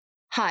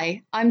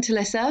Hi, I'm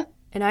Talissa.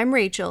 And I'm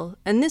Rachel,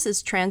 and this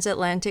is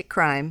Transatlantic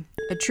Crime,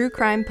 a true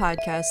crime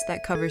podcast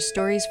that covers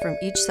stories from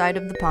each side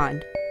of the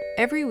pond.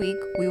 Every week,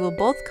 we will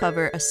both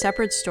cover a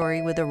separate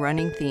story with a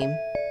running theme.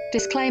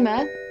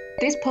 Disclaimer,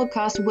 this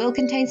podcast will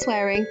contain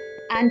swearing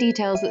and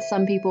details that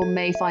some people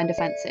may find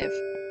offensive.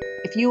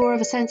 If you are of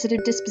a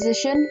sensitive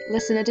disposition,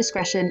 listener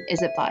discretion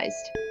is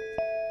advised.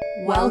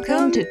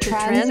 Welcome to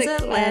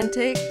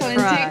Transatlantic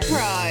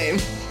Crime.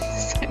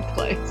 So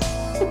close.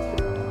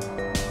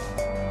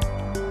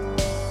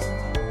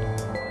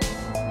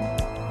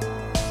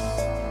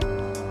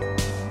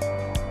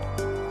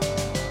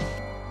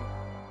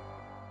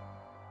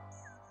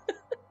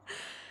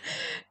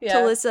 Yeah.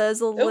 Talissa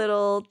is a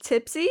little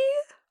tipsy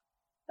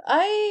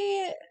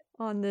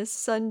on this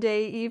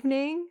Sunday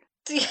evening.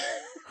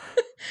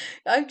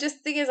 I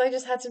just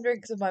had some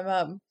drinks with my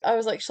mum. I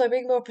was like, "Shall I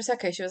bring more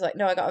prosecco?" She was like,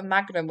 "No, I got a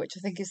Magnum, which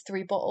I think is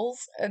 3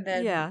 bottles." And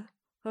then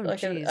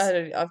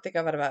jeez. I think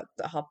I've had about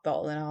a half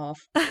bottle and a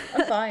half.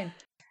 I'm fine.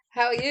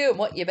 How are you? And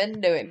what you been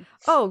doing?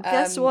 Oh,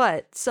 guess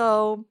what?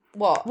 So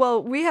what?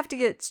 Well, we have to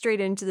get straight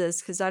into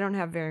this because I don't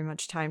have very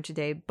much time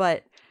today,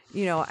 but.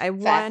 You know, I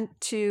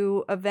want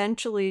to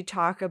eventually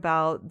talk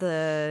about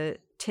the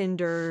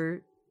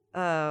Tinder,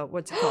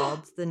 what's it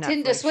called? The Netflix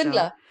Tinder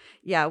Swindler. Show.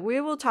 Yeah, we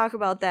will talk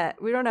about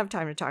that. We don't have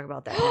time to talk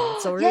about that now,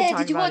 so we're going to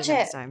talk about it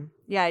next time.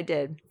 Yeah, I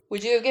did.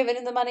 Would you have given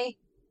him the money?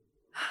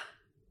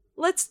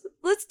 Let's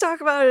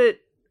talk about it.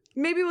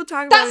 Maybe we'll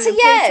talk about it in a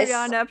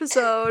Patreon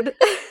episode.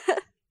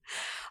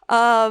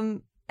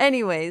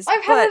 Anyways,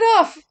 I've had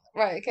enough.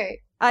 Right,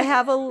 okay. I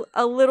have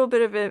a little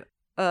bit of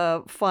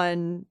a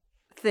fun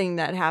thing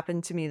that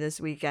happened to me this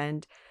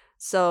weekend.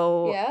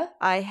 So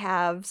I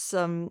have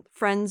some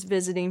friends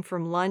visiting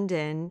from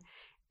London,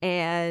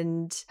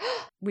 and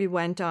we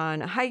went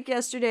on a hike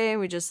yesterday,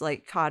 and we just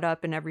like caught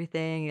up and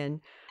everything,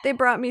 and they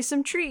brought me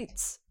some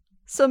treats,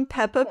 some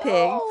Peppa Pigs.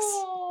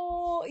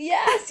 Oh,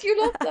 yes,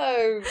 you love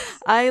those.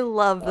 I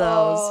love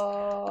those.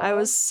 Oh. I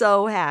was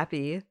so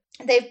happy.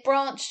 They've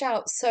branched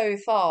out so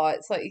far.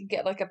 It's like you can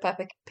get like a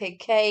Peppa Pig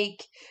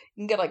cake.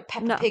 You can get like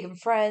Peppa Pig and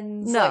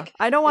Friends. No, like,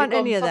 I don't want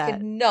any of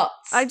that.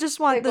 Nuts. I just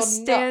want the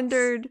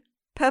standard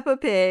Peppa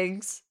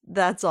Pigs.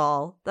 That's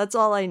all. That's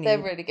all I need.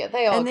 They're really good.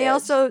 They are. And they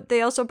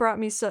also brought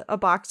me a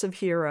box of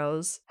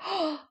Heroes.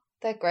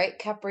 They're great.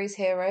 Cadbury's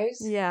Heroes.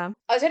 Yeah.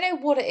 I don't know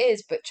what it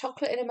is, but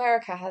chocolate in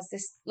America has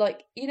this,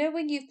 like, you know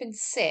when you've been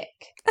sick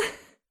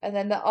and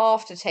then the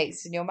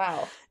aftertaste in your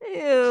mouth? Ew.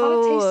 It kind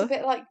of tastes a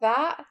bit like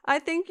that. I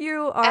think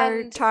you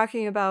are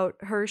talking about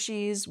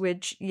Hershey's,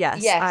 which,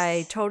 yes,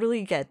 I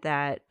totally get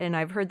that. And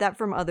I've heard that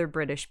from other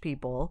British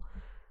people.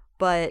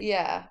 But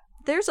yeah,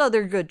 there's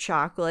other good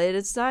chocolate.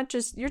 It's not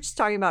just, you're just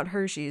talking about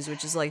Hershey's,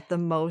 which is like the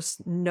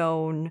most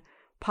known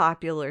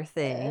popular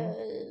thing.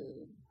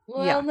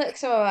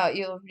 Next time I'm out,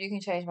 you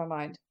can change my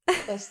mind.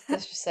 Let's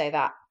just say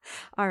that.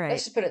 All right.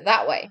 Let's just put it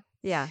that way.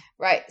 Yeah.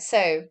 Right,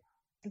 so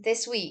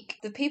this week,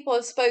 the people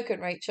have spoken,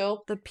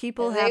 Rachel. The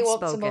people have spoken. They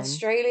want some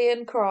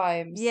Australian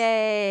crimes.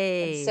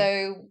 Yay! And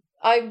so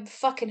I'm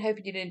fucking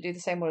hoping you didn't do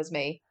the same one as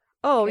me.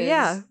 Oh,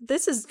 yeah.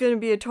 This is going to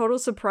be a total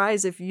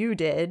surprise if you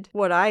did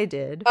what I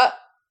did. I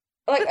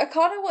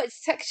kind of wanted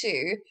to text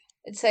you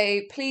and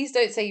say, please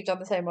don't say you've done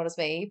the same one as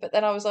me. But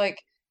then I was like,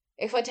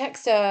 if I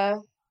text her,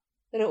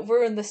 then it'll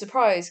ruin the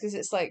surprise because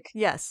it's like...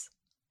 Yes.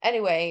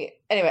 Anyway,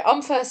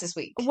 I'm first this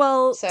week.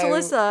 Well, so,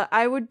 Talissa,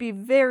 I would be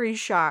very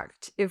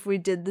shocked if we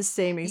did the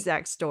same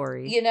exact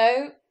story. You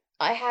know,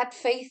 I had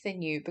faith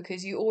in you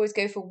because you always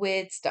go for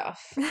weird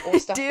stuff or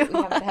stuff that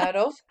we haven't heard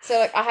of. So,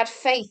 like, I had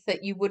faith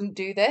that you wouldn't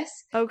do this.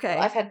 Okay.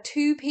 But I've had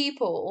 2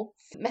 people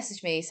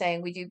message me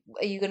saying,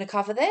 are you going to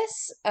cover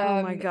this?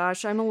 Oh my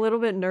gosh, I'm a little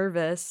bit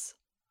nervous.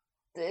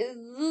 But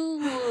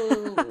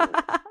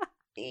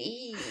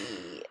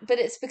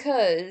it's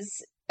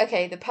because...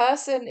 Okay, the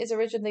person is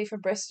originally from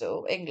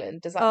Bristol,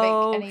 England. Does that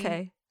make any...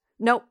 Okay.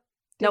 Nope.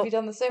 Have you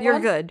done the same You're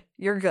one? good.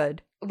 You're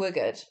good. We're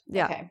good.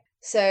 Yeah. Okay.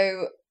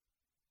 So,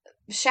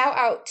 shout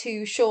out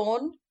to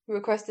Sean, who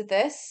requested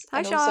this. Hi,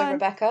 and Sean. Also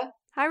Rebecca.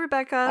 Hi,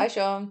 Rebecca. Hi,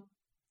 Sean.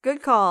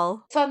 Good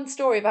call. Fun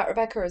story about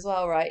Rebecca as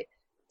well, right?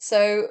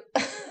 So,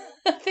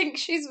 I think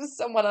she's with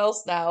someone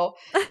else now.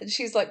 And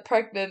she's, like,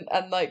 pregnant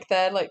and, like,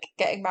 they're, like,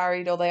 getting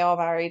married or they are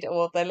married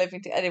or they're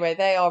living together. Anyway,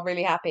 they are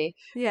really happy.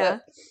 Yeah.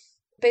 But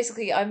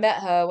basically, I met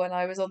her when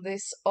I was on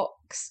this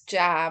Ox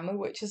Jam,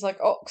 which is like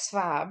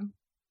Oxfam.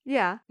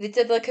 Yeah. They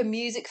did like a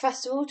music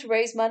festival to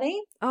raise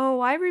money.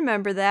 Oh, I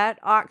remember that.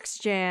 Ox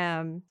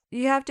Jam.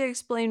 You have to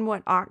explain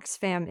what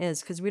Oxfam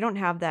is, because we don't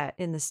have that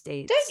in the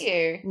States. Don't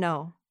you?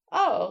 No.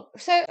 Oh,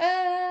 so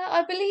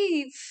I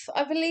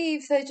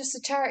believe they're just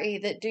a charity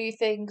that do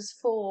things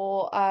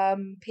for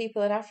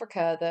people in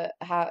Africa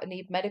that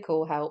need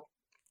medical help.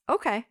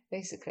 Okay.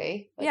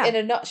 Basically. In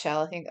a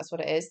nutshell, I think that's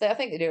what it is. I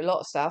think they do a lot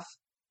of stuff.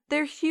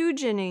 They're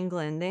huge in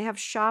England. They have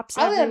shops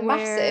everywhere.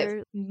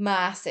 They're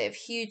massive,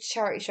 huge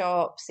charity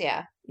shops.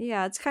 Yeah.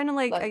 Yeah, it's kind of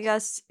like, I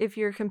guess, if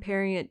you're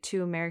comparing it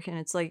to American,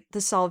 it's like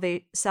the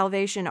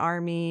Salvation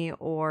Army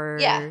or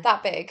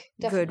that big,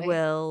 definitely.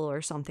 Goodwill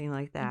or something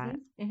like that.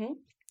 Mm-hmm.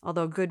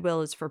 Although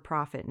Goodwill is for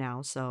profit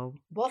now, so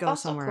What? go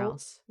That's somewhere not cool.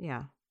 else.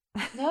 Yeah.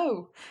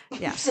 No.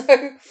 Yeah. So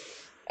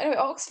anyway,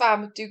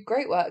 Oxfam do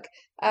great work,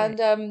 and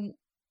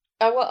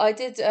Right. I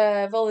did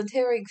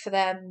volunteering for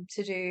them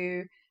to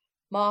do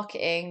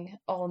marketing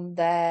on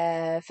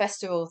their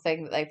festival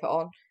thing that they put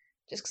on,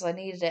 just because I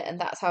needed it, and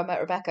that's how I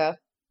met Rebecca.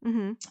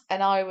 Mm-hmm.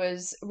 And I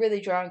was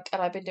really drunk,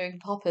 and I'd been doing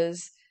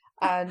poppers,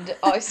 and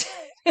I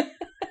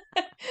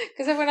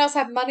because everyone else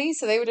had money,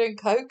 so they were doing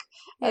coke,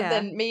 and Yeah.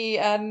 then me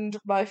and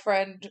my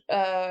friend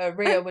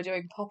Ria were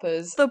doing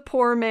poppers. The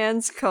poor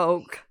man's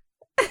Coke.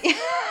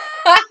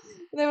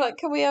 And they were like,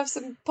 "Can we have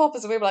some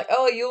poppers?" And we were like,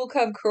 "Oh, you'll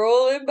come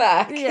crawling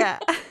back." Yeah.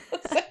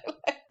 So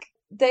like,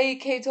 they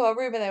came to our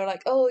room and they were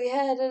like, "Oh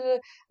yeah." Da, da.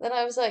 Then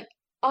I was like,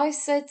 I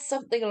said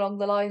something along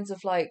the lines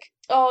of like,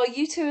 "Oh,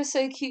 you two are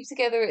so cute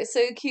together. It's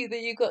so cute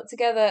that you got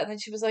together." And then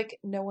she was like,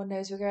 "No one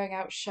knows we're going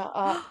out. Shut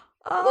up."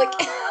 Like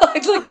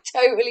I'd like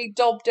totally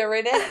dobbed her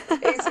in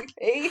it,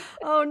 basically.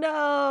 Oh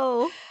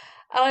no.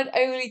 And I'd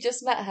only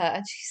just met her,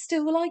 and she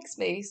still likes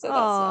me, so that's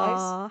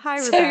nice. Hi,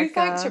 So Rebecca.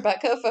 thanks,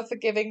 Rebecca, for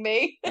forgiving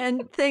me.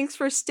 And thanks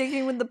for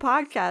sticking with the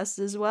podcast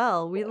as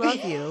well. We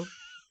love you.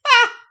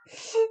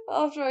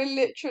 After I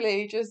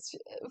literally just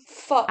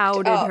fucked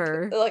Outed up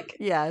her. like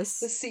Yes.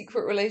 the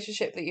secret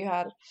relationship that you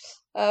had.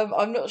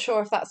 I'm not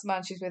sure if that's the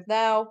man she's with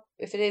now.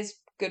 If it is,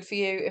 good for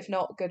you. If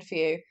not, good for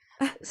you.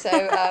 So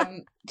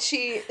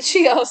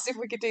she asked if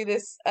we could do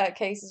this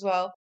case as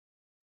well.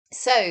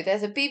 So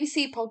there's a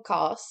BBC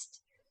podcast,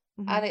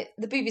 and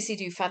the BBC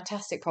do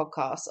fantastic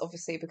podcasts,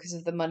 obviously because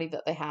of the money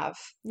that they have.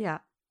 Yeah.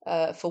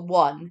 For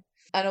one,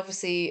 and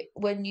obviously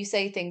when you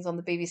say things on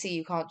the BBC,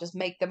 you can't just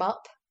make them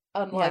up,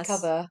 unlike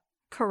other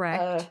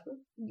correct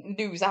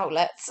news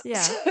outlets.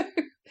 Yeah. So,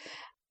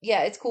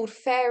 yeah, it's called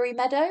Fairy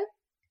Meadow.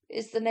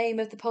 Is the name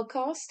of the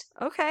podcast.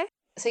 Okay.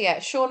 So yeah,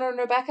 Shauna and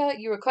Rebecca,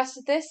 you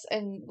requested this,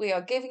 and we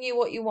are giving you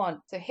what you want.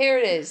 So here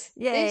it is.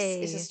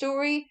 Yay. This is a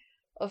story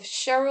of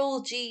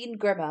Cheryl Jean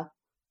Grimmer.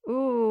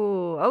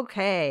 Ooh,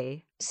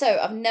 okay. So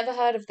I've never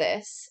heard of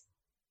this,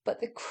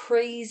 but the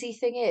crazy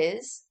thing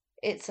is,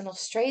 it's an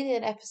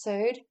Australian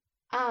episode,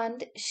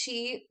 and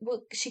she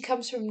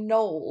comes from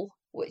Knoll,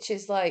 which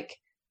is like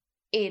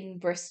in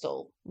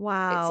Bristol.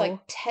 Wow. It's like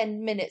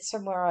 10 minutes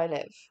from where I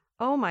live.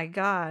 Oh my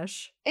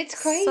gosh.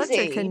 It's crazy. Such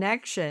a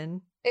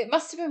connection. It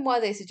must have been why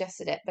they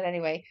suggested it. But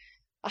anyway,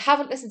 I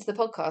haven't listened to the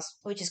podcast,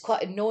 which has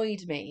quite annoyed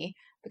me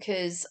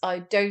because I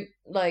don't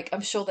like. I'm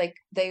sure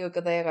they are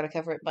going to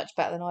cover it much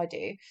better than I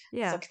do.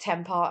 Yeah. It's like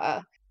a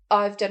 10-parter.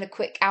 I've done a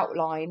quick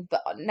outline,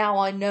 but now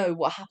I know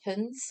what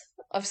happens.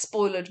 I've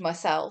spoiled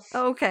myself.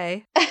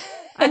 Okay.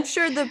 I'm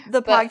sure the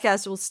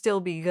podcast will still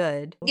be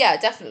good. Yeah,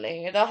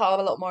 definitely. And I'll have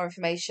a lot more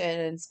information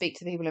and speak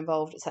to the people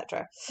involved,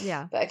 etc.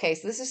 Yeah. But okay,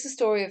 so this is the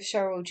story of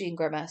Cheryl Jean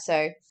Grimmer.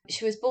 So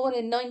she was born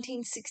in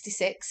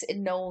 1966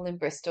 in Knoll in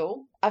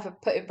Bristol. I've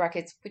put in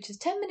brackets, which is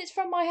 10 minutes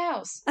from my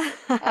house.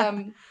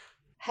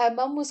 Her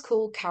mum was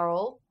called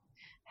Carol.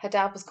 Her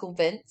dad was called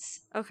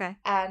Vince. Okay.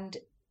 And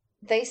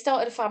they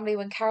started a family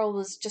when Carol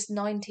was just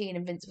 19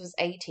 and Vince was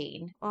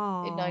 18 in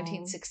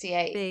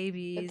 1968.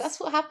 Babies. But that's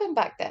what happened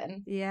back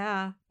then.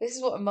 Yeah. This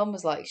is what her mum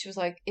was like. She was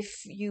like,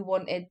 if you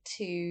wanted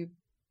to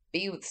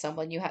be with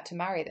someone, you had to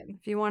marry them.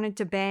 If you wanted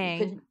to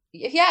bang.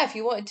 If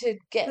you wanted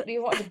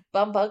to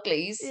bump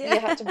uglies, you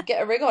had to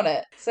get a ring on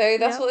it. So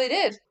that's what they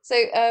did. So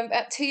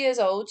at 2 years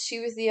old,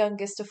 she was the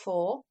youngest of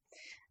 4.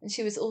 And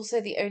she was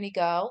also the only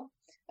girl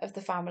of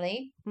the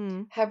family.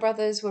 Her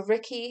brothers were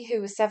Ricky,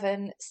 who was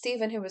 7,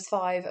 Stephen, who was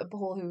 5, and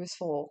Paul, who was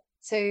 4.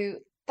 So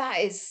that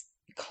is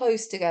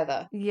close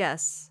together.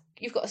 Yes.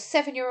 You've got a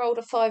 7-year-old,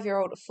 a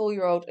 5-year-old, a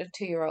 4-year-old, and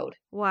a 2-year-old.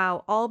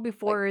 Wow, all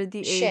before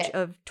the age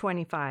of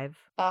 25.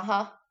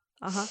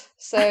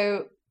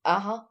 So,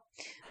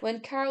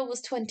 when Carol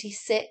was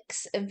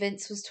 26 and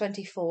Vince was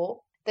 24,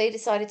 they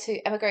decided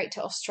to emigrate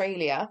to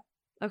Australia.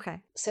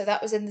 Okay. So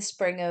that was in the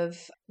spring of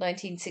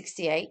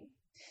 1968.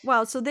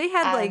 Wow, so they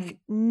had like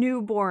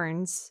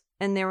newborns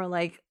and they were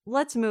like,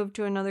 let's move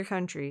to another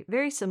country.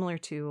 Very similar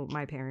to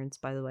my parents,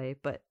 by the way,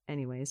 but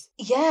anyways.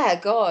 Yeah,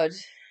 God.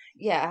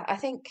 Yeah, I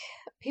think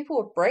people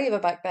were braver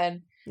back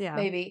then. Yeah.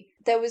 Maybe.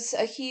 There was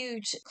a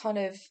huge kind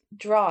of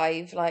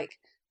drive, like,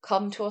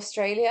 come to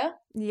Australia.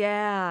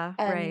 Yeah,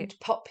 and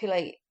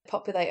populate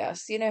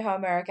us. You know how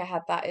America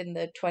had that in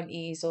the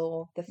 20s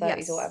or the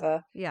 30s or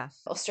whatever? Yeah.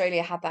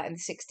 Australia had that in the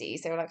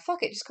 60s. They were like,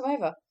 fuck it, just come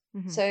over.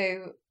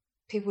 So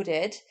people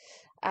did.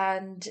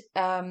 And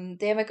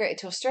they emigrated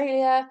to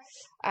Australia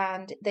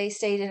and they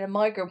stayed in a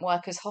migrant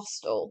workers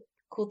hostel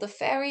called the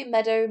Fairy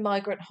Meadow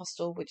Migrant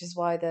Hostel, which is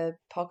why the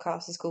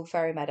podcast is called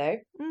Fairy Meadow.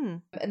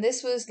 And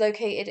this was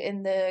located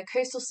in the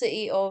coastal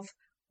city of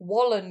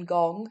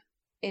Wollongong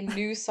in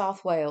New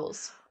South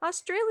Wales.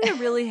 Australia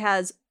really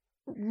has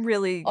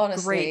really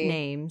Honestly, great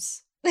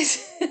names.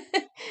 This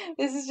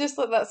is just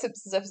like that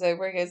Simpsons episode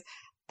where he goes,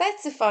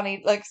 that's a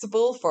funny, like it's a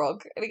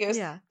bullfrog. And he goes,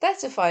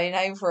 that's a funny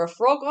name for a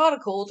frog. I'd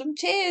have called him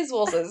Cheers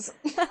Wazzers.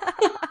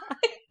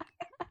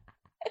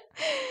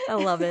 I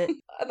love it.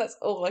 And that's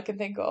all I can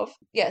think of.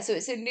 Yeah, so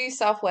it's in New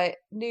South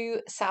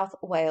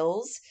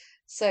Wales.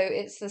 So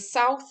it's the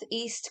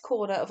southeast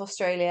corner of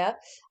Australia,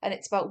 and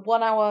it's about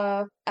 1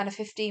 hour and a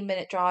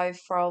 15-minute drive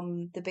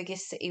from the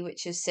biggest city,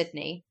 which is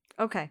Sydney.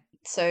 Okay.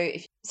 So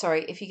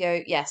if you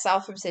go,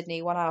 south from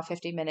Sydney, 1 hour,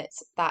 15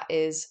 minutes, that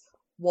is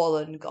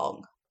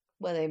Wollongong,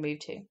 where they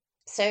moved to.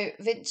 So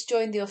Vince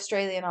joined the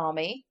Australian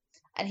Army,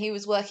 and he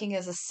was working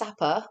as a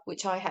sapper,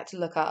 which I had to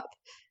look up.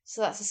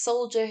 So that's a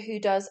soldier who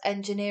does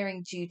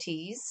engineering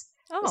duties.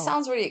 Oh. It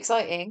sounds really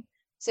exciting.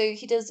 So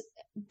he does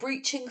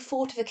breaching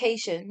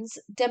fortifications,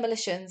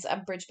 demolitions,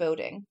 and bridge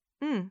building.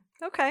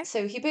 Okay.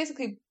 So he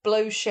basically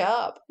blows shit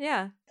up.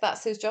 Yeah.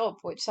 That's his job,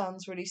 which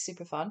sounds really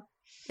super fun.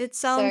 It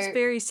sounds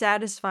very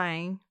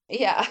satisfying.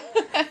 Yeah.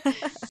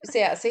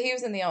 So he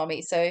was in the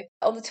army. So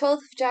on the 12th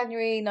of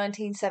January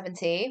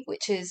 1970,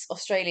 which is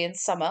Australian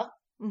summer,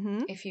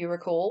 if you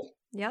recall.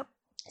 Yep.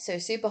 So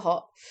super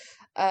hot.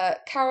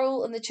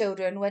 Carol and the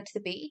children went to the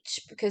beach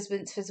because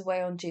Vince was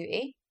away on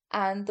duty.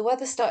 And the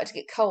weather started to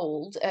get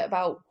cold at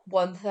about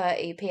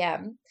 1:30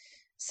 p.m.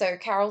 So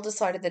Carol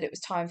decided that it was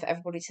time for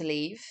everybody to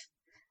leave.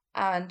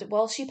 And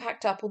while she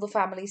packed up all the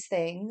family's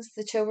things,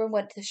 the children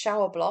went to the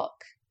shower block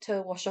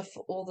to wash off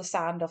all the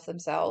sand off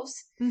themselves.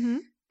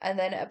 And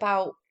then at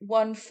about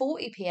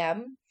 1:40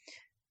 p.m,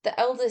 the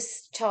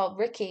eldest child,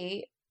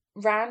 Ricky,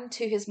 ran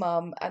to his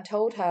mum and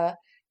told her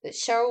that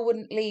Cheryl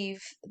wouldn't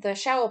leave the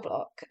shower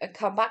block and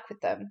come back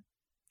with them.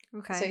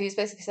 Okay. So he was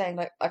basically saying,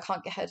 like, I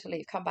can't get her to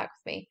leave, come back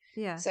with me.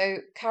 Yeah. So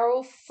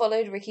Carol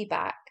followed Ricky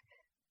back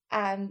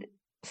and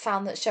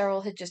found that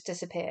Cheryl had just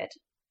disappeared.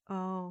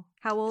 Oh.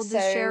 How old is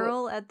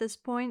Cheryl at this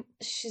point?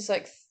 She's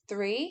like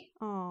 3.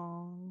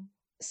 Oh.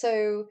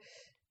 So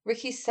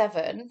Ricky's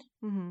 7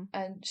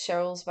 and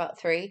Cheryl's about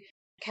 3.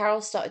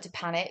 Carol started to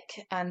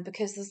panic, and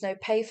because there's no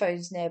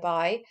payphones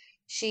nearby,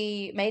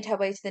 she made her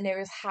way to the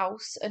nearest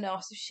house and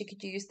asked if she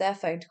could use their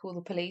phone to call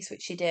the police,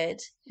 which she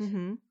did.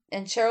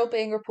 And Cheryl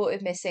being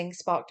reported missing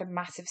sparked a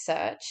massive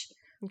search.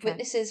 Okay.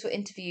 Witnesses were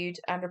interviewed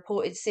and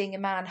reported seeing a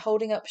man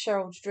holding up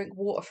Cheryl to drink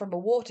water from a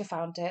water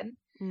fountain.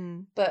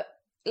 But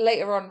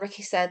later on,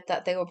 Ricky said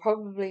that they were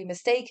probably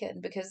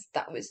mistaken because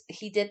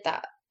he did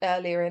that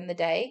earlier in the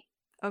day.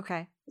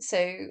 Okay.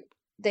 So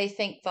they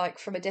think, like,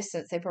 from a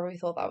distance, they probably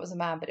thought that was a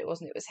man, but it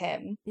wasn't. It was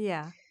him.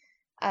 Yeah.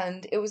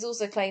 And it was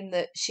also claimed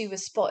that she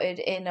was spotted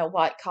in a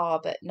white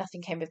car, but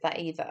nothing came of that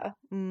either.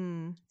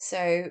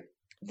 So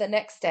the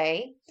next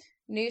day,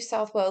 New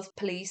South Wales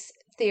police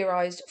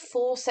theorised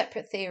 4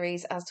 separate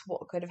theories as to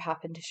what could have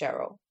happened to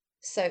Cheryl.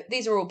 So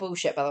these are all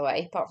bullshit, by the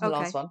way, apart from the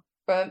last one.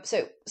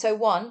 So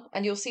one,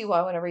 and you'll see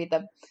why when I read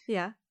them.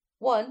 Yeah.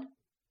 1,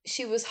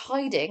 she was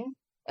hiding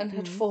and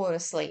had fallen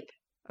asleep.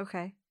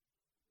 Okay.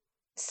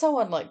 So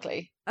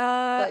unlikely.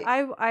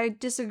 I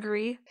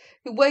disagree.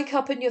 You wake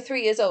up and you're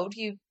 3 years old,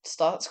 you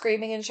start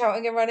screaming and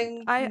shouting and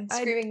running and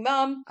screaming,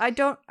 "Mum!" I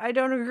don't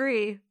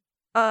agree.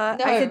 No, I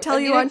can tell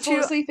you don't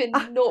fall asleep in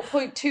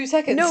 0.2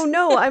 seconds.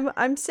 No,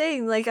 I'm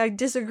saying, like, I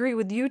disagree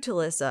with you,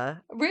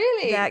 Talissa.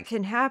 Really? That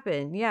can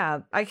happen. Yeah,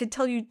 I could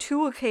tell you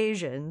 2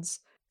 occasions,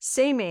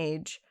 same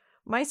age.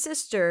 My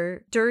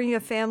sister, during a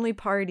family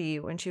party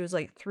when she was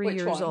like 3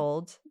 years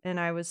old and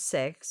I was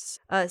 6,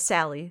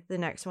 Sally, the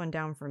next one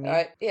down from me. All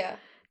right, yeah.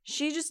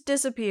 She just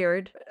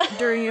disappeared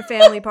during a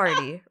family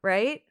party,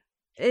 right?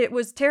 It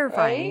was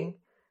terrifying. Right?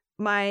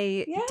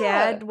 My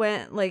dad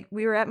went, like,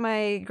 we were at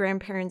my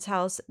grandparents'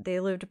 house. They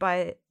lived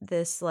by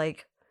this,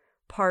 like,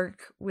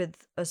 park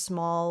with a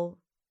small,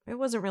 it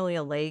wasn't really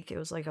a lake. It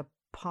was like a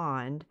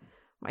pond.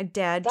 My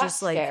dad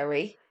just, like,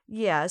 scary.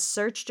 Yeah,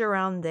 searched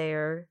around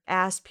there,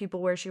 asked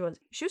people where she was.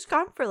 She was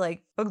gone for,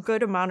 like, a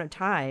good amount of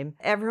time.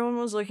 Everyone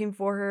was looking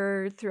for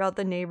her throughout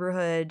the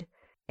neighborhood.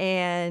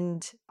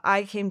 And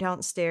I came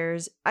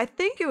downstairs. I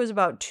think it was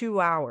about 2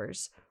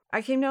 hours.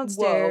 I came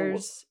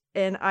downstairs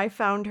and I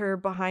found her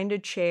behind a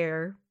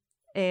chair.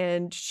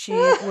 And she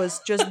was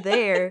just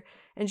there.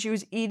 And she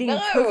was eating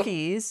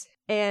cookies.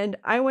 And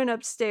I went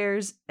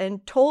upstairs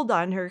and told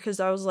on her because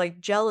I was,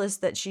 like, jealous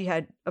that she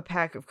had a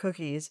pack of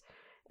cookies.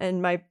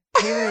 And my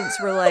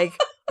parents were like,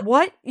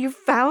 "What? You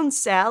found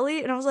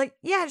Sally?" And I was like,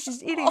 "Yeah,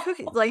 she's eating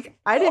cookies." Like,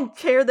 I didn't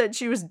care that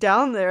she was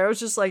down there. I was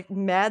just, like,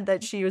 mad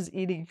that she was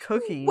eating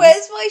cookies.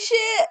 Where's my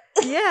shit?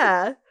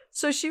 Yeah.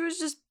 So she was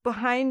just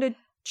behind a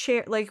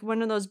chair, like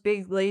one of those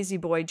big lazy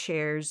boy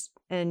chairs,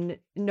 and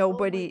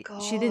nobody.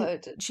 She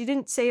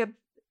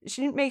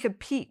didn't make a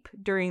peep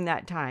during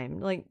that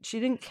time. Like,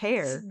 she didn't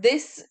care.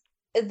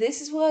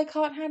 This is why I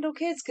can't handle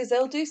kids, because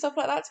they'll do stuff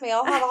like that to me.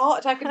 I'll have a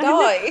heart attack and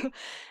die.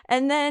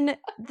 And then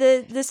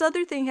this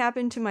other thing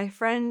happened to my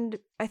friend,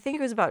 I think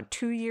it was about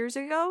 2 years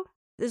ago.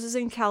 This is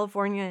in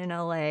California, in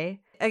LA.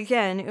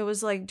 Again, it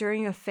was like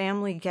during a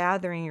family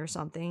gathering or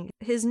something.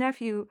 His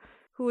nephew,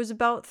 who was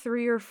about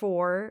 3 or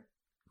 4,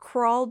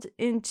 crawled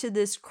into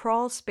this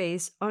crawl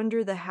space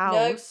under the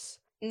house.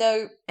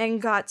 No. And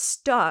got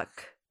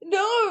stuck.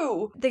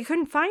 No! They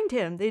couldn't find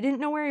him. They didn't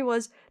know where he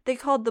was. They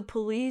called the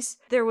police.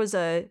 There was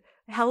a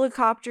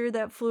helicopter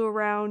that flew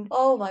around.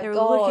 Oh my God. They were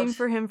looking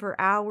for him for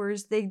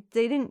hours. They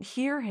didn't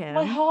hear him.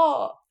 My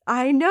heart.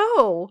 I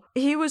know.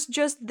 He was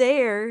just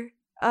there.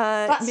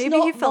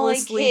 Maybe he fell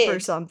asleep or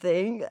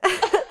something.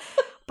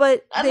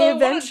 But And they I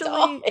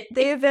wanna die.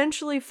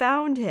 eventually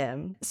found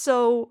him.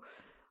 So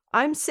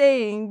I'm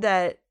saying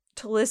that,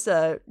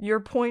 Talissa, your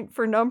point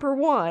for number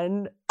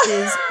 1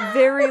 is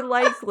very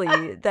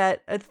likely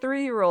that a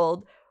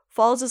 3-year-old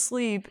falls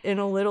asleep in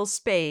a little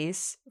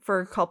space for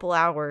a couple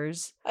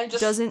hours, And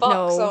just doesn't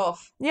fucks know,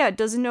 off.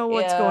 doesn't know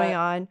what's Yeah. going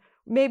on,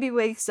 maybe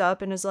wakes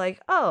up and is like,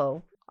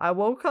 oh, I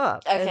woke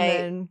up. And Okay.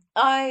 then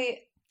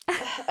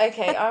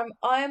Okay,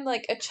 I'm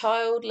like a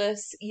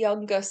childless,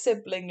 younger,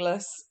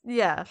 siblingless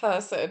yeah,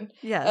 person.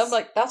 yes, I'm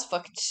like, that's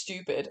fucking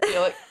stupid. And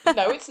you're like,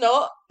 no, it's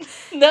not.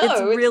 No, it's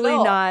it's really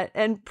not. not,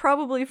 and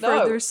probably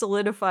further No.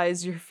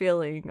 solidifies your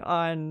feeling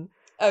on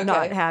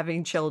not Okay.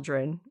 having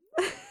children.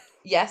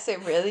 Yes,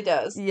 it really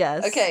does.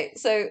 Yes. Okay,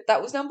 so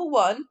that was number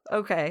 1.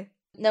 Okay.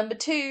 Number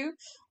 2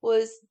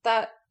 was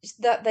that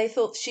they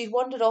thought she'd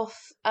wandered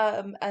off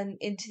and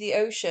into the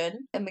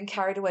ocean and been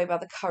carried away by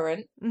the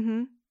current.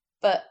 Mm-hmm.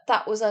 But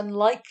that was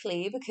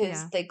unlikely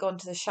because Yeah. they'd gone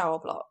to the shower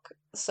block.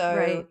 So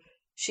Right.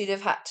 she'd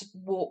have had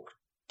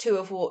to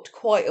have walked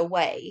quite a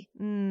way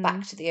back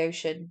Mm. to the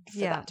ocean for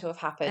Yeah. that to have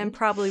happened. And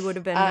probably would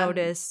have been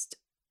noticed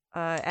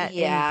at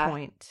yeah. any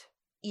point.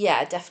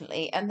 Yeah,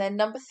 definitely. And then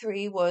number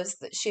 3 was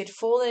that she had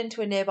fallen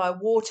into a nearby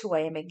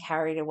waterway and been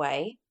carried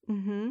away.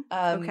 Mm-hmm.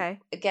 Okay.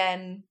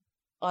 Again,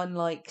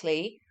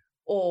 unlikely.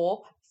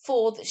 Or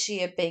 4, that she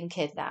had been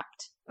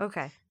kidnapped.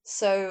 Okay.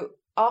 So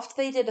after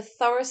they did a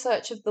thorough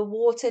search of the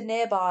water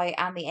nearby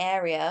and the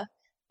area,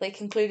 they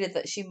concluded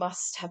that she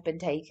must have been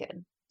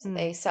taken. So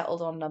they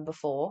settled on number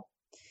 4.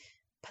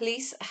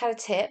 Police had a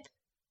tip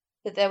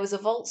that there was a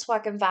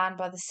Volkswagen van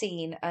by the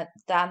scene, and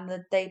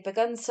that they'd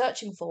begun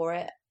searching for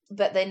it,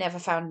 but they never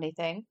found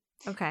anything.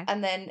 Okay.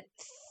 And then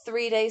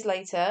 3 days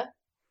later,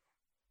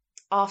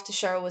 after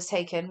Cheryl was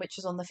taken, which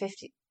was on the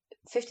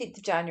 15th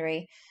of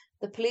January,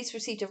 the police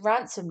received a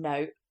ransom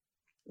note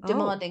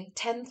demanding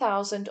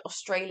 10,000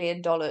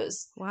 Australian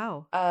dollars.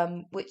 Wow.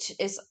 Which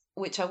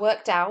I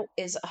worked out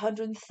is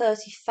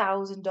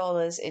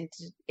 $130,000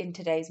 in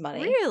today's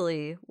money.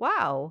 Really?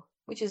 Wow.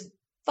 Which is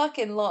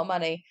fucking a lot of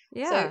money.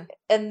 Yeah. So,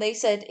 and they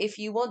said if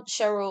you want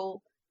Cheryl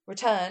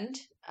returned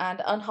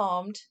and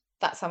unharmed,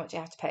 that's how much you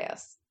have to pay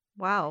us.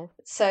 Wow.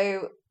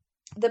 So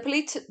the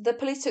police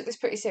took this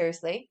pretty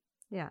seriously.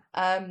 Yeah.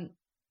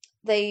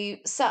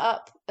 They set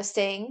up a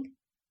sting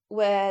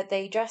where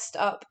they dressed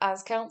up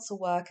as council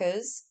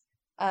workers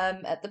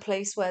at the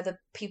place where the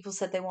people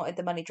said they wanted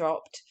the money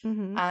dropped.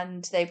 Mm-hmm.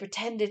 And they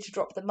pretended to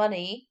drop the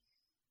money,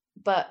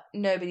 but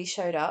nobody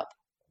showed up.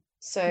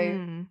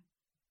 So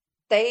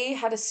they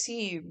had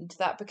assumed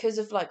that because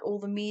of like all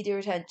the media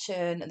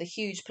attention and the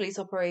huge police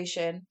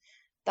operation,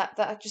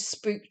 that just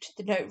spooked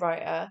the note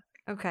writer.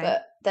 Okay.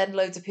 But then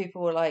loads of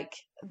people were like,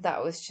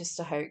 that was just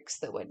a hoax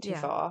that went too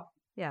far.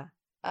 Yeah.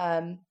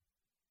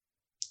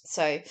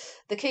 So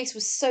the case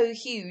was so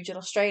huge in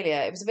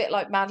Australia. It was a bit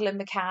like Madeleine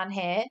McCann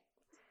here.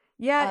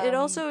 Yeah, it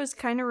also is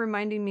kind of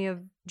reminding me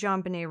of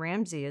JonBenet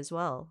Ramsey as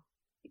well.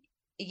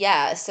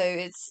 Yeah, so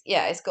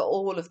it's got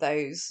all of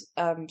those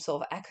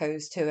sort of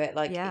echoes to it.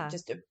 Like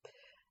just a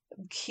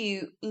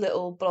cute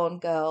little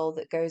blonde girl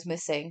that goes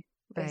missing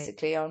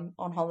basically on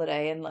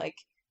holiday, and like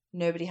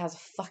nobody has a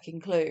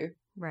fucking clue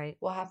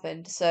what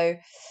happened. So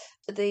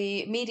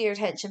the media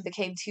attention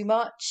became too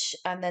much,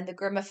 and then the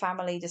Grimmer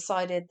family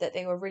decided that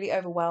they were really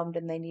overwhelmed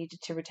and they needed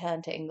to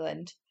return to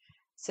England.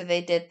 So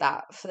they did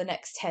that for the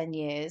next 10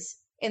 years.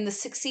 In the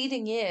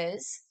succeeding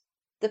years,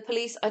 the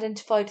police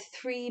identified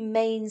 3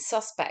 main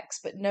suspects,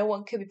 but no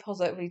one could be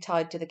positively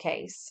tied to the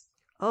case.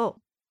 Oh.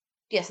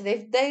 Yeah, so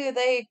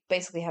they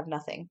basically have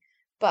nothing.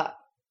 But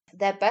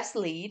their best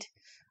lead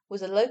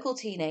was a local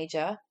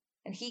teenager,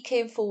 and he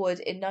came forward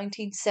in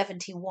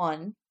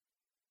 1971,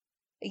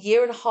 a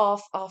year and a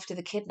half after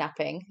the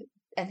kidnapping,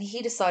 and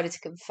he decided to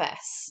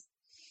confess.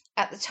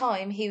 At the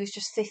time, he was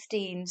just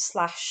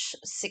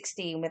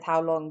 15/16 with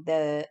how long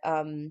the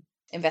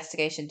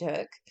investigation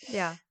took.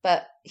 Yeah.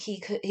 But he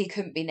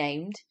couldn't be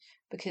named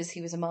because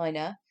he was a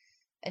minor,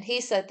 and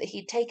he said that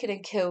he'd taken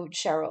and killed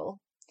Cheryl.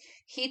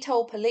 He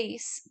told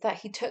police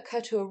that he took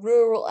her to a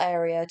rural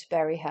area to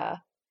bury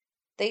her.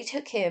 They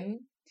took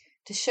him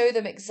to show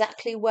them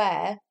exactly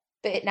where,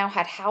 but it now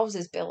had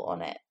houses built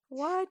on it.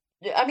 What?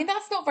 I mean,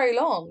 that's not very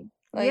long.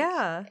 Like,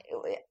 yeah.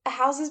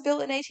 Houses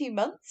built in 18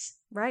 months?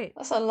 Right.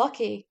 That's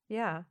unlucky.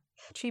 Yeah.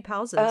 Cheap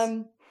houses.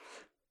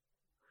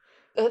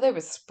 They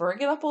were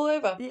springing up all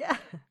over. Yeah.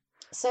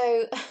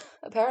 So,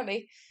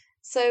 apparently.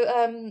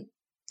 So,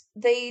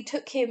 they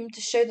took him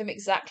to show them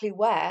exactly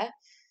where,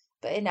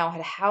 but it now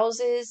had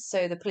houses.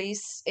 So the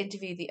police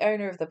interviewed the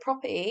owner of the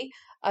property,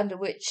 under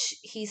which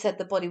he said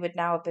the body would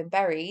now have been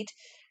buried.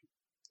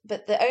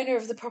 But the owner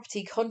of the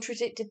property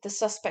contradicted the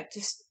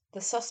suspect's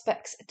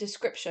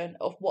description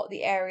of what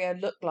the area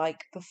looked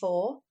like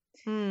before.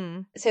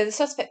 So the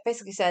suspect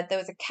basically said there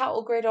was a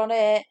cattle grid on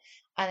it,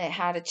 and it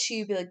had a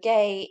tubular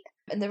gate,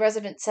 and the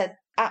resident said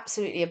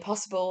absolutely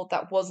impossible,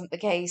 that wasn't the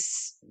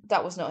case,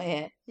 that was not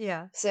here.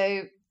 Yeah.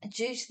 So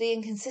due to the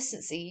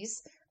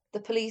inconsistencies,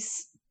 the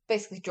police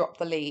basically dropped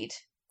the lead,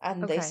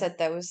 and they said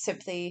there was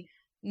simply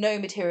no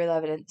material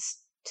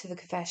evidence to the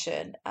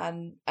confession,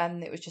 and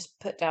it was just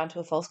put down to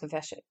a false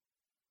confession.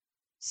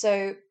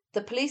 So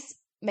the police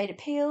made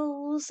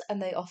appeals,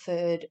 and they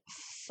offered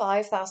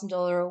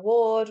 $5,000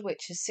 reward,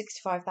 which is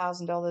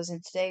 $65,000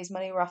 in today's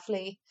money,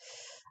 roughly,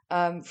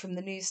 from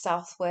the New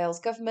South Wales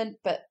government,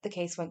 but the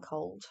case went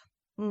cold.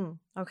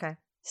 Okay.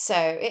 So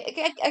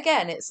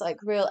again, it's like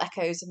real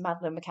echoes of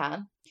Madeleine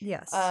McCann.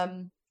 Yes.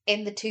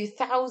 In the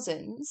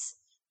 2000s,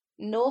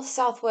 North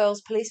South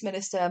Wales Police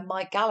Minister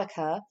Mike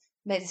Gallagher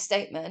made a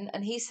statement,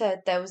 and he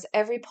said there was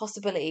every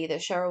possibility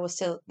that Cheryl was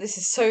still. This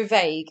is so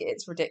vague,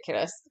 it's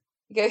ridiculous.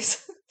 He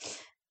goes,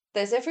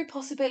 "There's every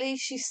possibility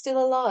she's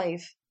still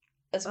alive,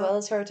 as well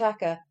as her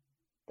attacker.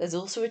 There's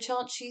also a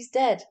chance she's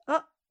dead,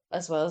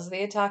 as well as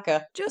the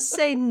attacker." Just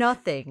say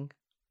nothing.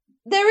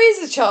 There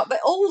is a chance, but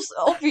also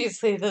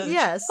obviously there's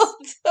yes.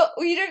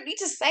 You don't need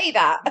to say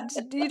that.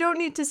 You don't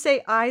need to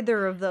say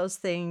either of those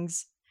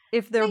things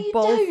if they're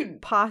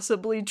both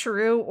possibly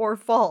true or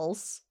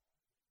false.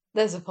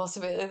 There's a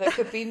possibility there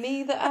could be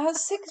me that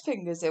has 6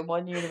 fingers in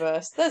one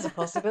universe. There's a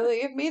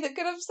possibility of me that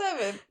could have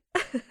 7.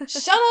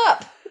 Shut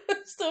up!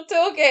 Stop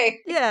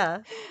talking! Yeah.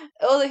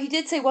 Although he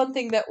did say one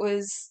thing that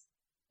was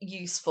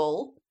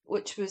useful,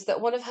 which was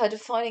that one of her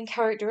defining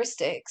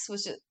characteristics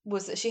was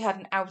that she had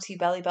an outie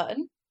belly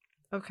button.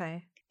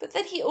 Okay. But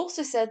then he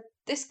also said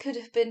this could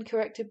have been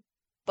corrected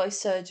by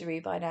surgery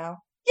by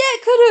now. Yeah,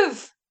 it could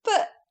have!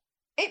 But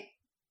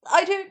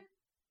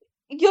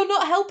you're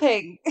not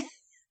helping.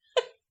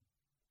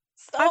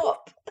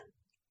 Stop.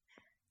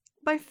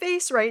 My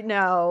face right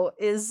now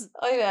is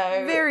I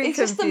know. Very it's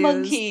confused. Just the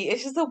monkey.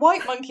 It's just the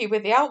white monkey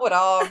with the outward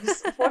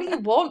arms. What do you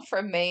want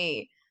from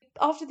me?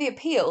 After the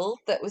appeal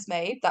that was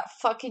made, that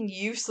fucking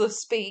useless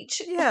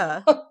speech.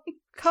 Yeah.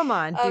 Come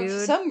on,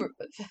 dude.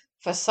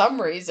 For some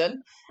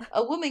reason,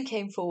 a woman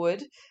came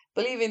forward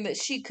believing that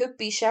she could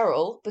be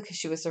Cheryl because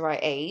she was the right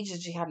age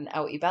and she had an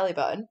outie belly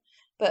button.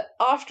 But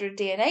after a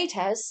DNA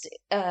test,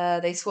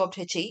 they swabbed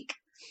her cheek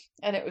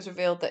and it was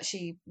revealed that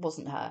she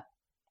wasn't her.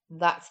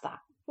 That's that.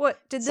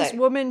 What, did this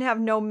woman have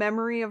no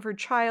memory of her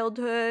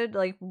childhood?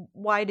 Like,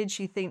 why did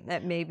she think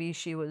that maybe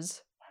she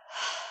was...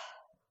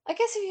 I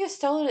guess if you're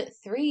stolen at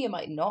 3, you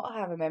might not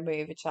have a memory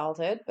of your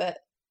childhood, but...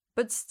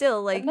 But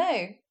still, like...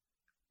 No.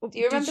 Do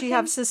you remember? Did she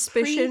have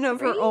suspicion of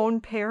her own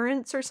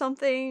parents or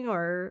something?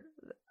 Or,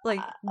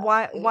 like,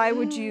 why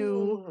would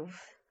you...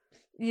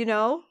 You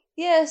know?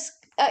 Yes,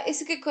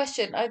 it's a good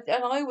question.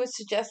 I would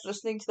suggest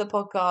listening to the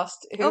podcast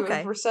who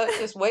have researched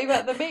this way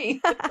better than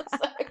me.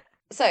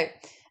 So,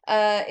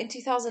 in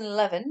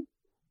 2011,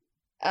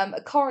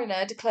 a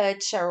coroner declared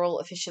Cheryl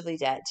officially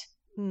dead.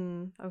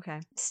 Okay.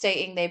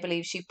 Stating they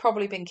believe she'd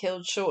probably been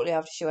killed shortly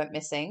after she went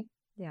missing.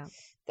 Yeah.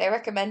 They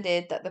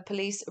recommended that the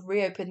police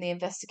reopen the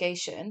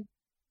investigation.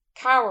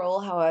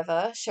 Carol,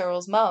 however,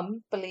 Cheryl's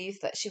mum,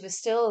 believed that she was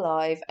still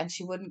alive and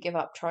she wouldn't give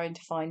up trying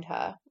to find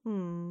her.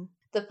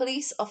 The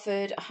police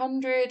offered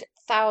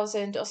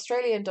 $100,000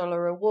 Australian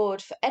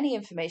reward for any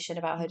information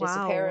about her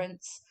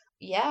disappearance.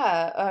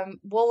 Yeah,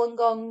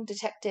 Wollongong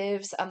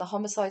detectives and the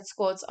Homicide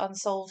Squad's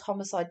Unsolved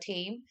Homicide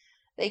team,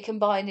 they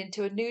combined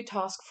into a new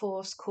task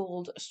force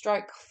called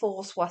Strike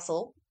Force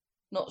Wessel.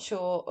 Not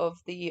sure of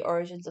the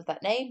origins of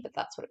that name, but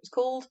that's what it was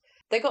called.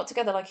 They got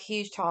together like a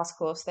huge task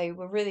force. They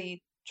were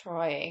really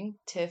trying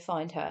to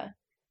find her.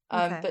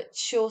 But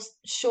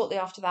shortly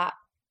after that,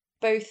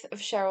 both of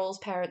Cheryl's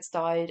parents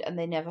died and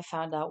they never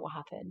found out what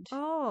happened.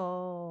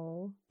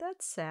 Oh,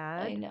 that's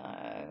sad. I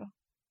know.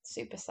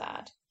 Super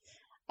sad.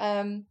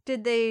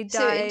 Did they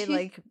die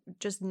like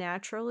just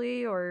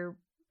naturally, or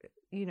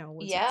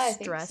was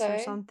it stress or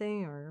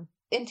something? Or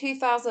in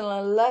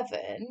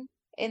 2011,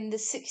 in the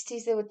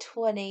 60s, they were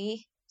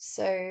 20,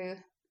 so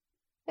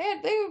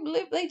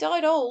they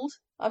died old.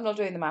 I'm not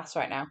doing the maths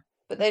right now,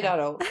 but they died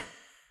old.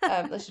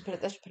 Let's just put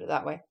it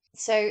that way.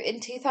 So in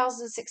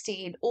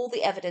 2016, all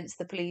the evidence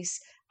the police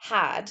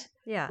had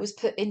was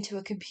put into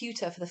a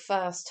computer for the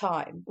first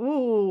time.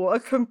 Ooh, a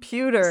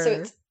computer.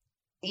 So it's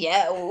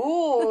a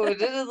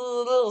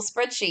little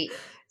spreadsheet.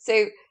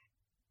 So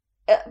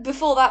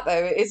before that,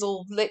 though, it is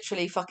all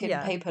literally fucking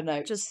paper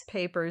notes. Just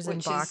papers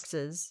and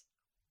boxes.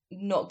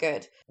 Not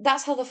good.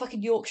 That's how the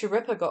fucking Yorkshire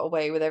Ripper got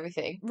away with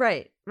everything.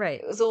 Right.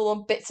 It was all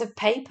on bits of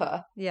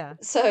paper. Yeah.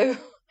 So,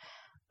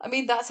 I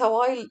mean, that's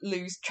how I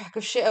lose track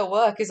of shit at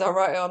work, is I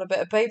write it on a bit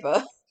of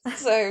paper.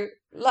 So,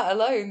 let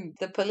alone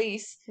the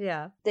police.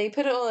 Yeah. They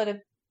put it all in a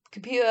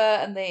computer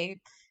and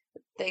they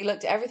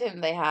looked at everything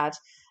that they had.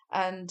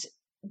 And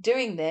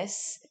doing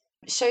this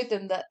showed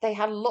them that they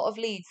had a lot of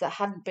leads that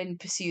hadn't been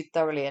pursued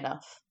thoroughly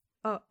enough.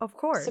 Of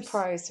course.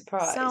 Surprise,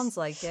 surprise. Sounds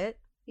like it.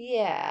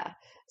 Yeah.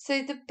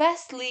 So the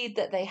best lead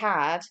that they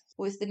had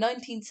was the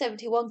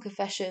 1971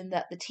 confession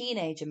that the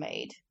teenager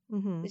made.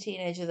 The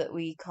teenager that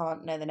we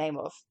can't know the name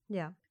of.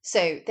 Yeah.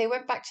 So they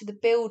went back to the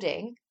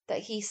building that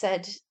he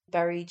said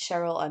buried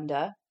Cheryl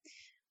under,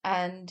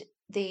 and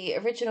the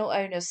original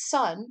owner's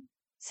son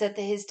said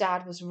that his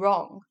dad was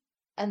wrong,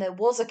 and there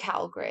was a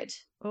cattle grid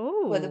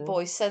where the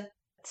boy said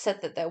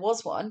that there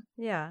was one.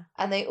 Yeah.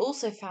 And they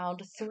also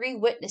found 3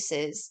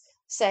 witnesses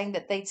saying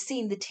that they'd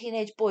seen the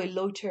teenage boy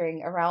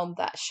loitering around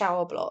that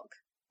shower block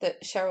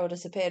that Cheryl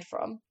disappeared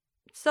from.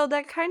 So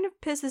that kind of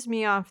pisses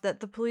me off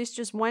that the police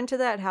just went to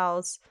that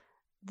house.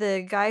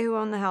 The guy who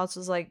owned the house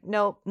was like,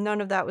 nope,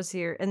 none of that was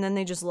here. And then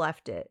they just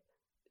left it.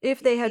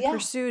 If they had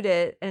pursued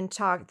it and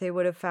talked, they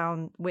would have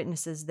found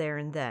witnesses there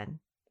and then.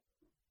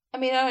 I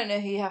mean, I don't know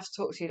who you have to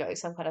talk to, like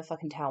some kind of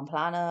fucking town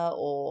planner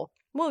or...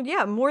 Well,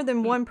 yeah, more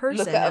than one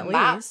person at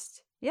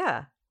least.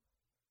 Yeah.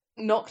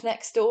 Knock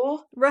next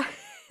door. Right.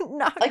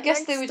 Knock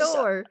next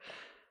door.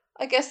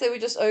 I guess they were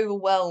just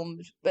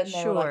overwhelmed when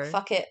they were like,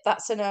 fuck it,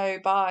 that's a no,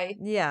 bye.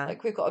 Yeah.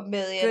 Like, we've got a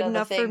million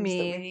other things that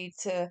we need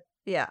to...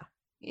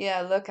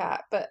 Yeah, look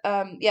at. But,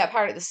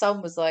 apparently the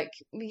son was like,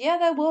 yeah,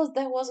 there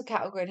was a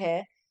cattle grid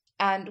here.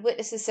 And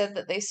witnesses said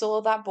that they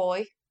saw that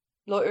boy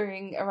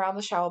loitering around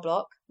the shower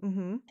block.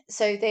 Mm-hmm.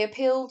 So they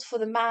appealed for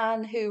the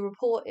man who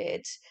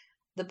reported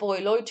the boy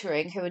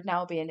loitering, who would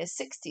now be in his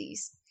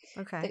 60s.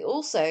 Okay. They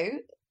also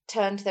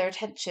turned their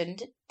attention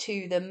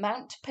to the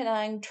Mount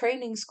Penang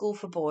Training School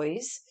for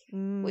Boys,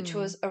 which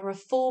was a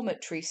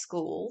reformatory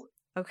school.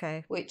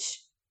 Okay.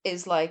 Which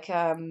is like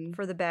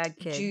for the bad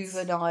kids.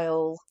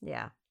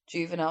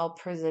 Juvenile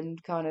prison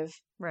kind of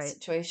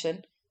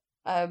situation.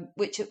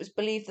 Which it was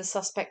believed the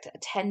suspect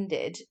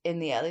attended in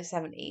the early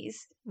 70s.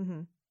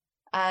 Mm-hmm.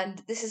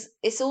 And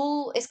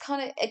it's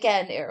kind of,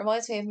 again, it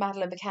reminds me of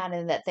Madeleine McCann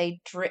in that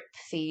they drip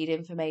feed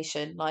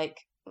information, like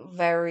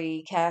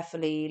very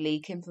carefully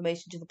leak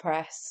information to the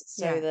press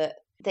so that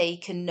they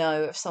can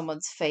know if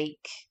someone's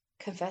fake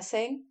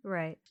confessing.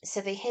 Right.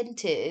 So they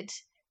hinted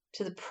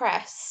to the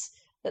press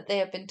that they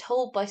had been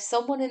told by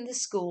someone in the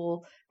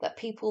school that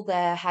people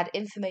there had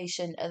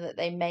information and that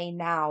they may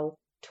now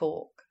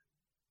talk.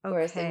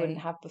 Whereas they wouldn't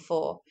have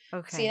before.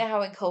 Okay. So you know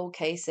how in cold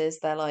cases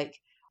they're like,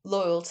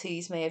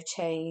 loyalties may have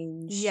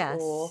changed. Yes.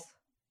 Or,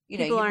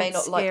 people you aren't may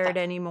not scared like that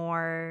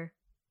anymore.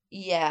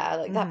 Yeah,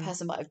 like that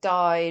person might have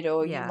died,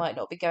 or you might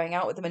not be going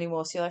out with them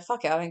anymore. So you're like,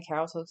 fuck it, I don't care,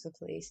 I'll talk to the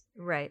police.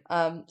 Right.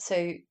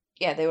 So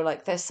yeah, they were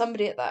like, there's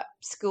somebody at that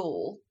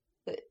school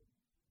that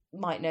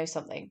might know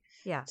something.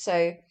 Yeah.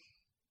 So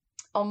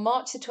on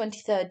March the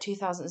 23rd,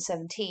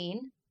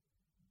 2017,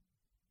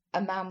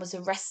 a man was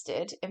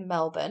arrested in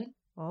Melbourne.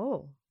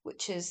 Oh.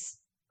 Which is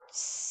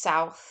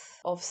south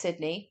of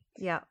Sydney.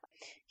 Yeah.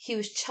 He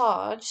was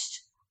charged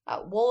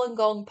at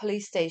Wollongong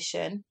Police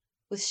Station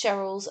with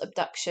Cheryl's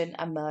abduction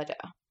and murder.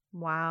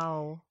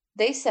 Wow.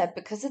 They said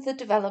because of the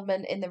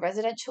development in the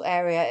residential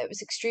area, it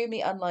was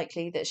extremely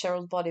unlikely that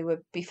Cheryl's body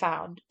would be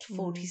found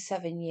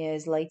 47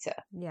 years later.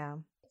 Yeah.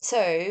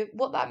 So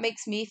what that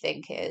makes me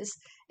think is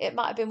it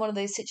might have been one of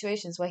those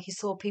situations where he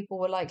saw people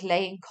were like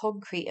laying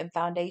concrete and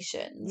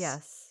foundations.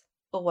 Yes.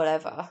 Or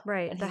whatever.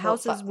 Right. And the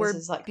houses were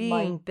like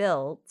being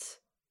built.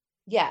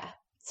 Yeah.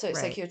 So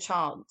it's like your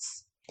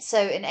chance.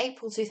 So in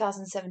April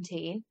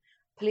 2017,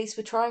 police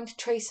were trying to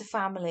trace a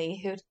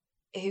family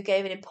who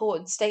gave an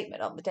important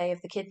statement on the day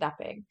of the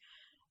kidnapping.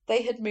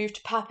 They had moved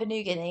to Papua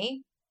New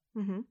Guinea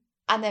and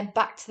then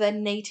back to their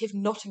native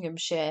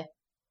Nottinghamshire.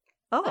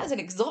 Oh. That is an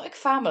exotic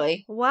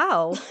family.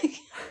 Wow. Can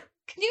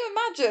you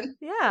imagine?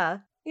 Yeah.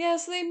 Yeah,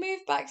 so they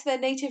moved back to their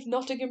native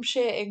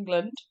Nottinghamshire,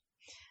 England.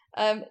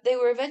 They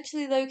were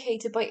eventually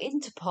located by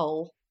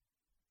Interpol.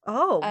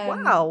 Oh,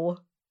 wow.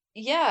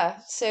 Yeah,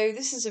 so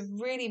this is a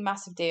really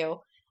massive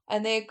deal.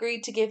 And they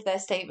agreed to give their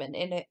statement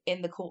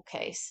in the court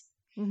case.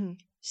 Mm-hmm.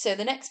 So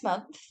the next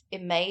month,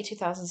 in May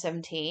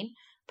 2017,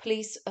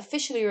 police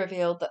officially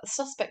revealed that the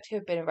suspect who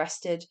had been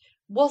arrested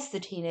was the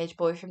teenage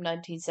boy from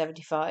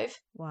 1975.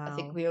 Wow. I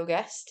think we all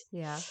guessed.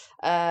 Yeah.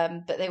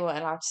 But they weren't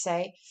allowed to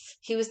say.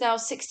 He was now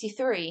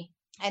 63,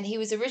 and he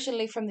was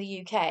originally from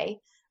the UK,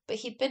 but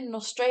he'd been in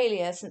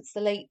Australia since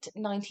the late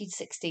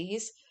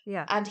 1960s.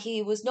 Yeah. And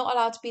he was not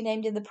allowed to be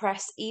named in the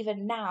press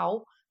even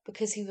now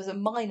because he was a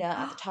minor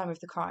at the time of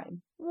the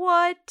crime.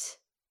 What?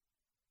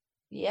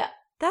 Yeah.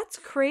 That's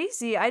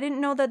crazy. I didn't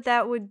know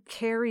that would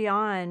carry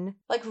on.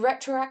 Like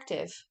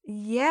retroactive.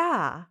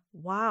 Yeah.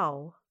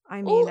 Wow.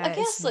 I mean, I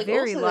guess like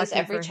very also lucky there's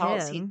every for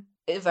chance him.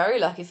 Very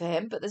lucky for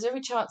him, but there's every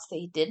chance that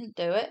he didn't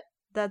do it.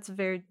 That's I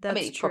mean,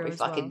 he true probably as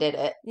fucking well. did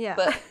it. Yeah.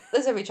 But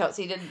there's every chance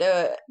he didn't do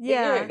it.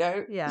 Yeah. You don't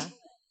know. Yeah.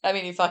 I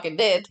mean, he fucking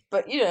did,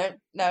 but you don't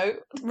know.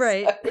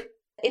 Right. So,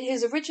 in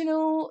his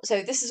original...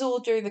 So this is all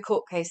during the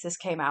court case this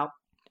came out.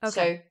 Okay.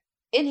 So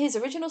in his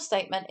original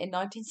statement in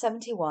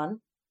 1971,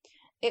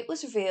 it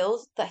was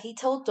revealed that he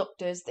told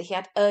doctors that he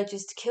had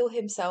urges to kill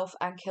himself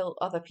and kill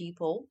other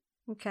people.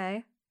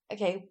 Okay.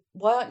 Okay,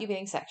 why aren't you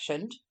being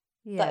sectioned?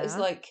 Yeah. That is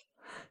like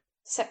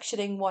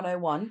sectioning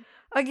 101.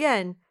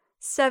 Again,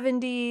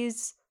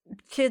 70s,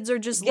 kids are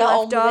just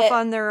left off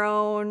on their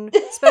own,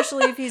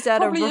 especially if he's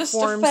at a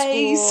reform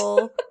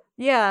school.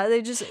 Yeah,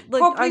 they just like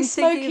probably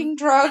smoking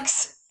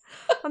drugs.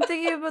 I'm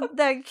thinking about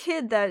that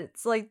kid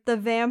that's like the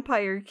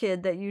vampire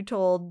kid that you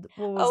told,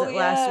 what was it,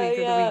 last week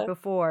or the week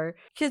before.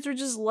 Kids were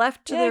just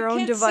left to their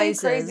own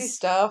devices. Say crazy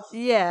stuff.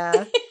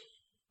 Yeah.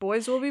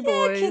 Boys will be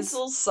boys. Kids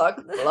will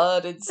suck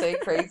blood and say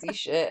crazy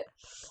shit.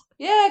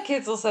 Yeah,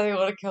 kids will say they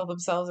want to kill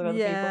themselves and other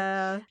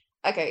people.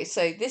 Okay,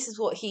 so this is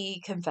what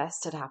he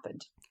confessed had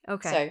happened.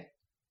 Okay. So,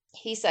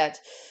 He said,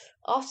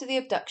 after the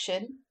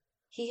abduction,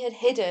 he had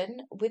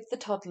hidden with the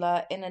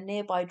toddler in a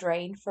nearby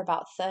drain for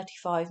about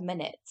 35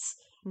 minutes,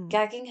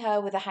 gagging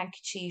her with a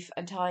handkerchief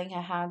and tying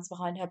her hands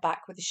behind her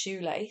back with a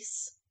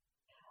shoelace.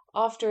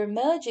 After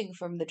emerging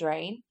from the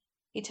drain,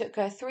 he took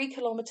her 3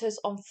 kilometers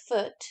on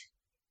foot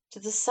to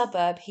the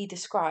suburb he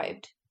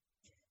described.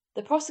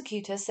 The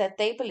prosecutor said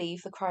they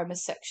believe the crime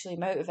was sexually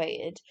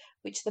motivated,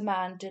 which the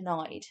man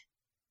denied.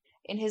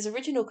 In his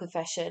original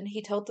confession,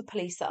 he told the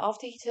police that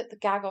after he took the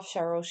gag off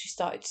Cheryl, she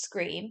started to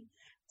scream,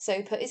 so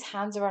he put his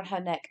hands around her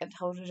neck and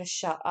told her to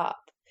shut up,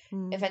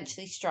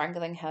 eventually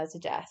strangling her to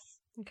death.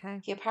 Okay.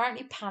 He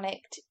apparently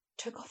panicked,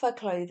 took off her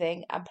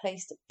clothing, and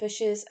placed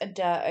bushes and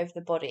dirt over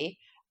the body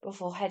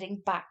before heading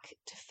back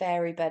to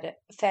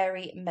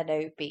Fairy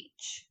Meadow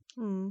Beach.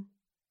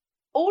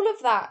 All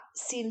of that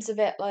seems a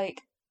bit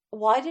like,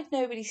 why did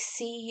nobody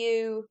see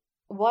you?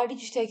 Why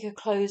did you take your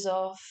clothes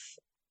off?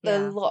 A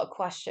lot of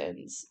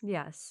questions.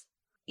 Yes.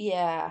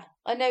 Yeah.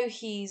 I know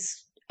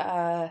he's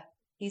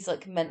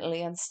like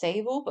mentally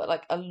unstable, but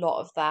like a lot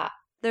of that.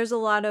 There's a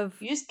lot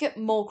of... You just get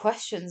more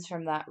questions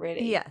from that,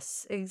 really.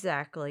 Yes,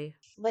 exactly.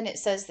 When it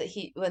says that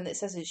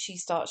she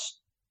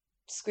starts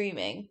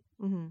screaming,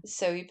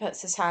 so he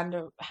puts his hands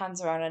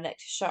around her neck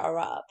to shut her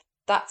up,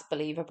 that's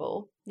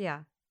believable.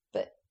 Yeah.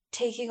 But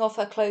taking off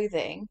her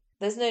clothing,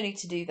 there's no need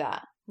to do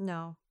that.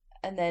 No.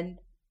 And then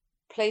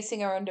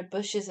placing her under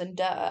bushes and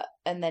dirt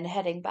and then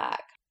heading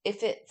back.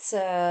 If it's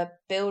a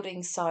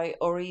building site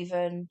or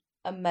even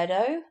a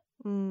meadow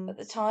at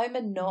the time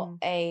and not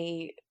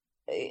like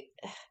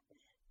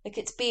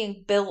it's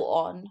being built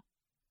on,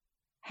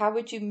 how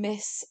would you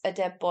miss a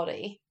dead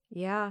body?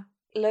 Yeah.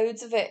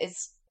 Loads of it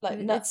is like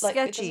it's like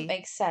sketchy. it doesn't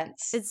make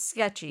sense. It's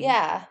sketchy.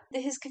 Yeah.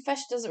 His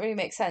confession doesn't really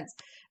make sense.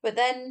 But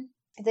then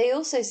they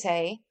also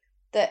say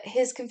that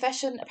his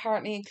confession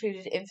apparently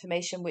included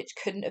information which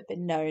couldn't have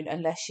been known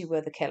unless she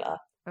were the killer.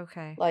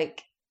 Okay.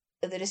 Like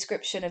the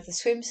description of the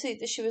swimsuit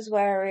that she was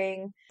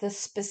wearing, the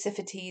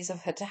specificities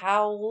of her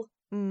towel.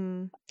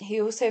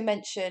 He also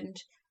mentioned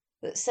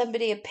that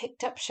somebody had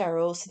picked up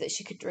Cheryl so that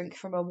she could drink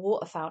from a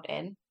water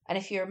fountain. And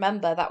if you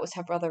remember, that was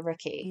her brother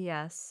Ricky.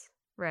 Yes,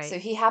 right. So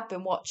he had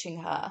been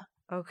watching her.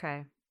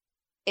 Okay.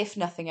 If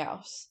nothing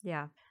else.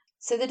 Yeah.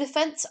 So the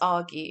defense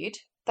argued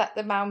that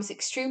the man was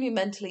extremely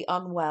mentally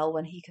unwell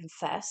when he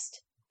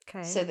confessed.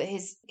 Okay. So that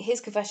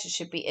his confession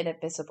should be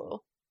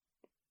inadmissible.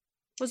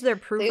 Was there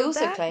proof of that?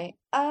 They also claim...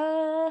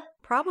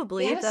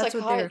 Probably, if that's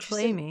what they're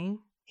claiming.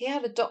 He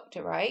had a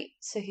doctor, right?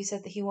 So he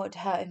said that he wanted to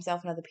hurt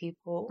himself and other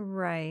people.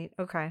 Right,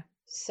 okay.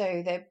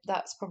 So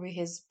that's probably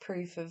his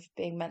proof of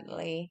being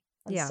mentally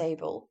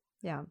unstable.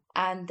 Yeah.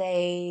 And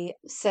they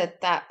said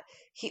that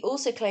he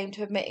also claimed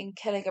to admitting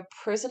killing a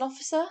prison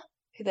officer,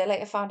 who they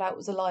later found out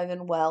was alive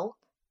and well.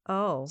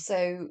 Oh.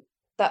 So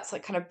that's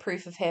like kind of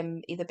proof of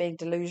him either being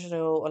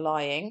delusional or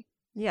lying.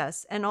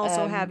 Yes, and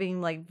also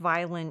having like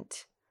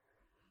violent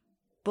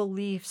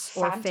beliefs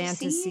or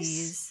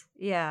fantasies.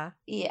 Yeah.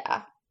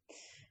 Yeah.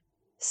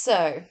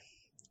 So,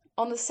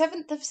 on the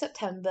 7th of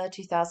September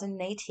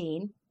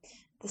 2018,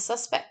 the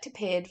suspect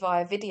appeared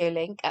via video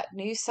link at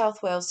New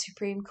South Wales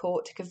Supreme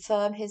Court to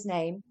confirm his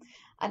name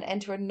and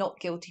enter a not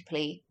guilty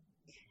plea.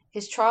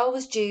 His trial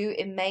was due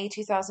in May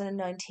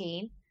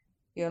 2019.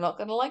 You're not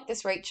going to like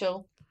this,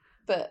 Rachel,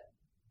 but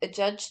a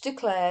judge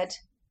declared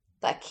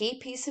that a key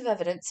piece of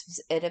evidence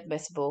was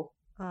inadmissible.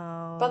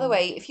 Oh. By the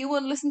way, if you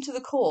want to listen to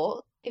that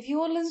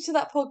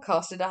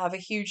podcast and I have a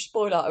huge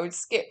spoiler, I would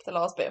skip the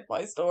last bit of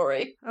my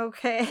story.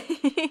 Okay.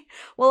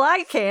 Well,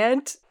 I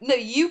can't. No,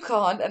 you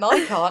can't, and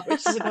I can't,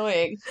 which is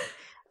annoying.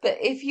 But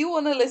if you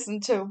want to listen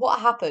to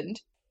what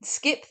happened,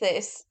 skip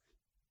this,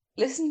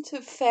 listen to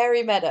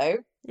Fairy Meadow,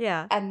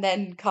 and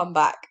then come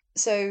back.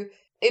 So,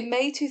 in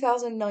May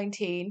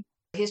 2019,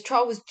 his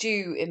trial was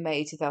due in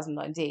May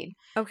 2019.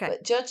 Okay.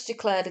 But judge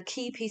declared a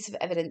key piece of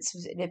evidence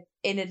was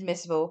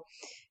inadmissible,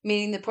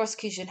 meaning the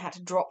prosecution had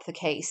to drop the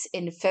case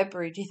in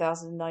February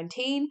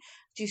 2019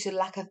 due to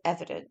lack of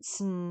evidence.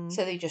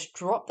 So they just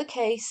dropped the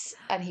case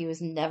and he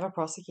was never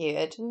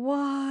prosecuted.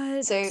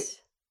 What? So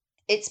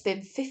it's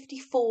been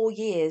 54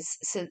 years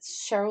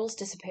since Cheryl's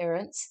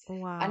disappearance.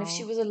 Wow. And if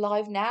she was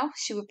alive now,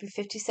 she would be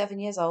 57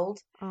 years old.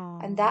 Oh.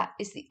 And that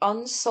is the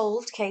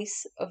unsolved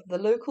case of the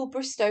local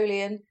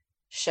Bristolian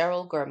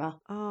Cheryl Grimmer.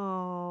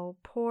 Oh,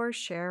 poor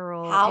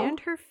Cheryl. How and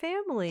her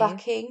family.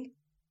 Fucking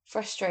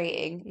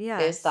frustrating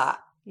is that?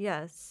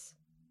 Yes.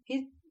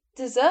 He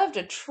deserved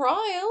a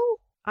trial.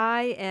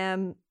 I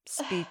am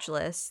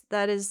speechless.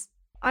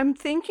 I'm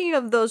thinking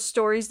of those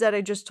stories that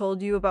I just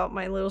told you about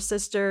my little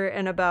sister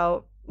and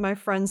about my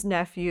friend's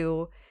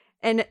nephew.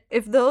 And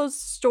if those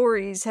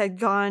stories had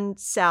gone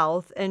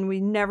south and we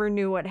never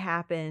knew what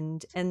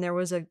happened, and there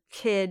was a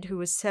kid who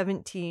was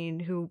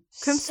 17 who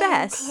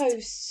confessed. So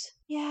close.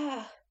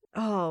 Yeah.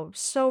 Oh,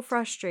 so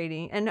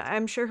frustrating. And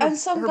I'm sure And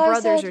her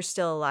brothers are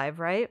still alive,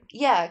 right?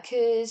 Yeah,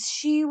 because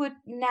she would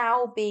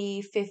now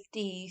be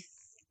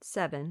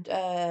 57.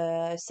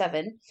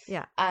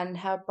 Yeah. And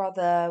her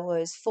brother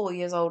was 4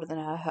 years older than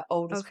her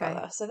oldest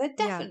brother. So they're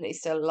definitely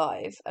still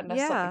alive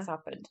unless something's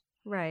happened.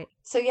 Right.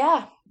 So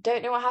yeah,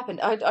 don't know what happened.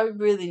 I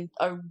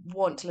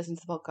want to listen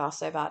to the podcast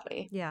so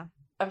badly. Yeah.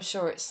 I'm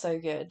sure it's so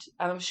good.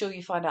 And I'm sure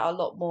you find out a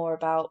lot more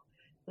about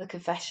the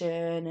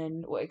confession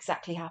and what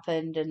exactly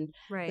happened and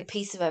the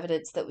piece of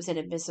evidence that was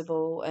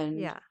inadmissible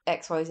and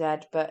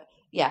XYZ. But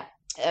yeah,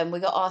 we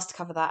got asked to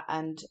cover that,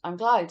 and I'm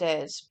glad I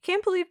did.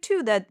 Can't believe,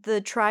 too, that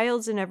the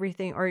trials and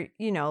everything, or,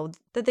 you know,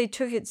 that they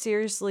took it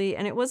seriously,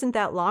 and it wasn't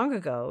that long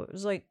ago. It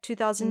was like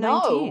 2019.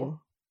 No.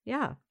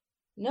 Yeah.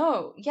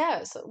 No.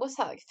 Yeah. So what's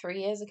that, like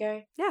 3 years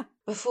ago? Yeah.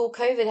 Before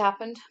COVID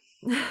happened.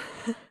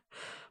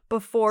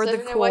 Before so the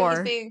core. Why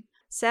he's being...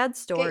 Sad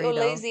story, Get your though.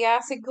 lazy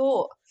ass in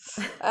court.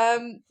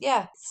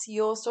 Yeah, it's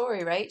your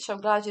story, Rach. I'm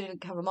glad you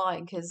didn't cover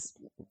mine, because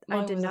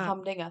mine was a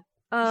humdinger.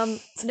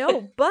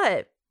 No,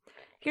 but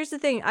here's the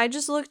thing. I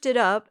just looked it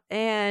up,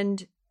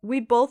 and we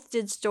both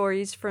did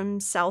stories from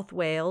South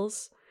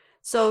Wales.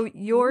 So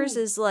yours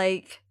is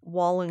like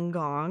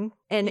Wollongong.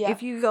 And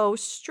if you go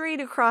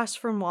straight across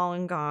from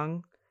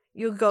Wollongong,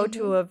 you'll go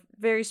to a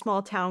very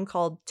small town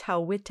called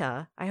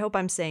Tawita. I hope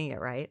I'm saying it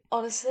right.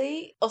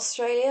 Honestly,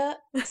 Australia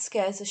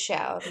scares the shit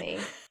out of me.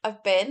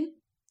 I've been,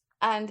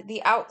 and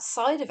the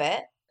outside of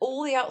it,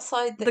 all the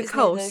outside that is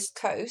near the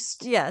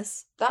coast.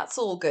 Yes. That's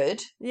all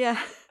good.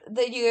 Yeah.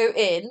 Then you go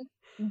in,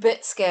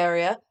 bit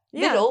scarier.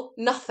 Yeah. Middle,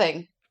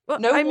 nothing. Well,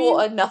 no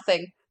water,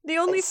 nothing. The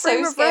only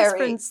frame of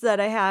reference that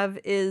I have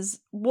is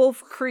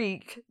Wolf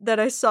Creek that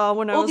I saw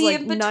when I was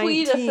like 19. Or the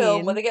In-Betweener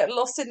film where they get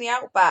lost in the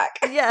outback.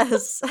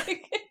 Yes.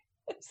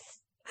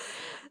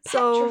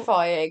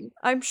 Petrifying. So,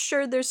 I'm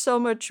sure there's so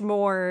much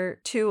more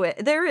to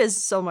it. There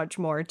is so much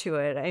more to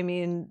it. I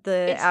mean,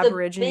 the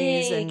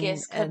Aborigines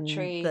and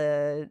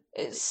the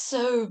it's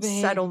so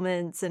big.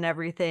 Settlements and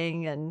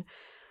everything.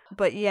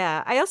 But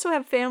yeah, I also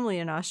have family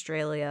in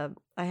Australia.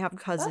 I have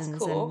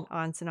cousins and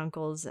aunts and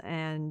uncles,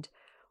 and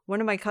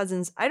one of my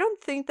cousins, I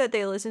don't think that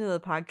they listen to the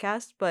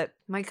podcast, but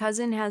my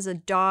cousin has a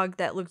dog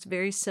that looks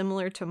very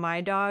similar to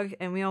my dog,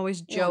 and we always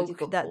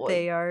joke that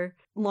they are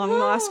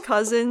long-lost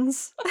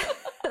cousins.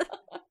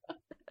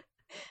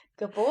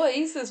 Good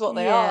boys is what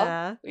they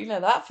are. We know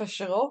that for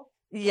sure.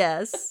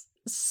 Yes.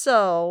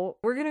 So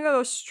we're going to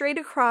go straight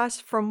across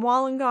from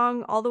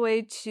Wollongong all the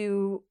way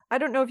to, I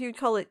don't know if you'd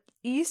call it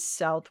East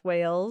South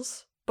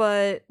Wales,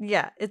 but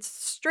yeah, it's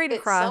straight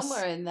across. It's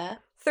somewhere in there.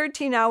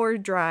 13-hour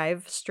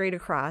drive straight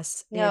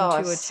across into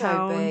a town.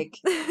 So big.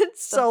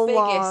 It's so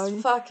long. The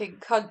biggest fucking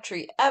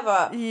country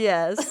ever.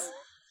 Yes.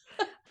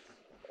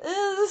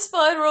 There's a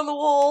spider on the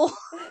wall.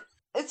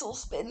 It's all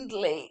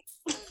spindly.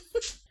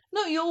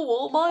 Not your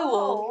wall, my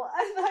wall.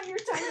 I thought you were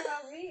talking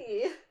about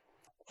me.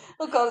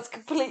 Oh god, it's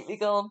completely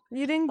gone.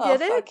 You didn't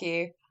get it? Fuck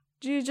you.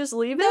 Did you just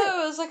leave it?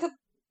 No, it was like it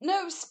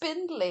was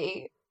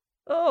spindly.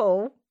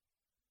 Oh.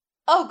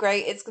 Oh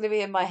great, it's gonna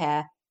be in my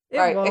hair. It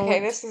right, won't. okay,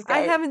 this is go. I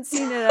haven't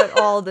seen it at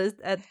all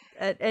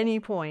at any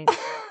point.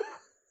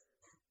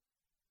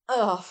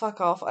 Oh,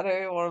 fuck off. I don't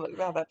even want to look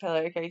down that pillow.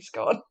 Okay, just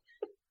go on.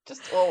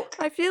 Just talk.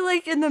 I feel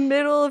like in the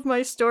middle of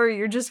my story,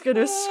 you're just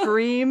gonna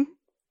scream.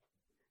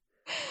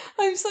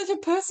 I'm such a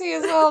pussy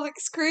as well. Like,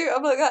 scream.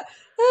 I'm like,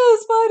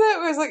 spider.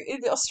 Whereas, like, in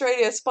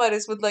Australia,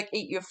 spiders would, like,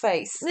 eat your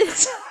face.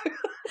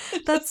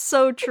 That's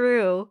so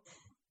true.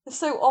 It's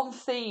so on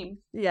theme.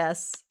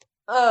 Yes.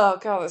 Oh,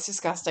 God, that's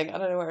disgusting. I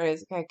don't know where it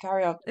is. Okay,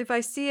 carry on. If I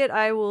see it,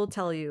 I will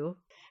tell you.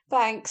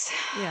 Thanks.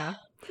 Yeah.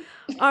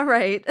 All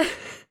right.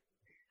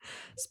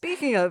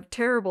 Speaking of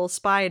terrible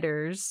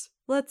spiders,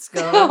 let's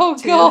go. Oh,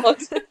 God.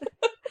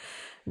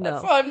 No.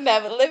 That's why I'm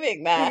never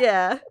living there.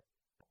 Yeah.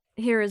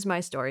 Here is my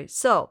story.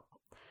 So,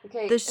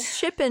 okay. The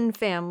Shippen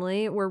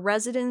family were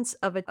residents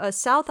of a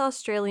South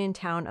Australian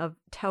town of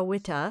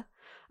Tawita,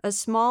 a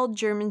small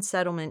German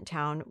settlement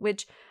town,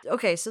 which,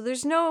 okay, so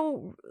there's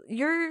no,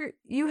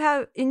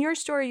 in your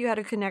story, you had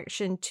a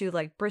connection to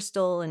like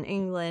Bristol and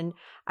England.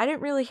 I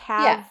didn't really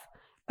have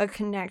a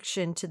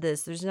connection to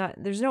this.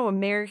 There's no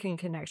American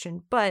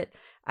connection, but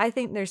I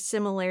think there's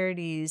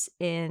similarities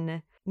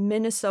in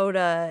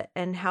Minnesota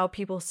and how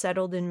people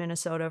settled in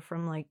Minnesota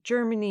from like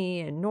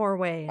Germany and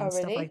Norway and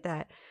stuff like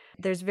that.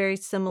 There's very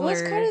similar. Well,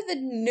 it's kind of the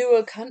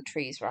newer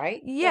countries,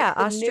 right? Yeah,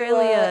 like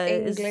Australia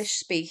newer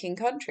English-speaking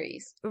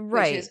countries,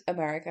 right? Which is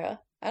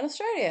America and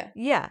Australia.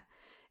 Yeah,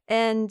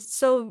 and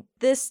so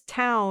this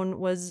town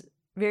was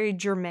very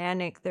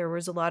Germanic. There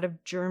was a lot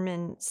of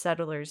German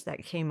settlers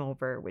that came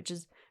over, which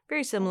is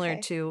very similar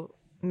to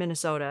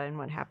Minnesota and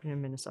what happened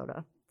in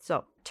Minnesota.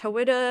 So,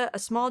 Tawita, a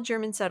small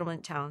German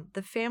settlement town.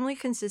 The family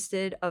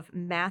consisted of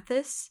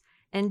Mathis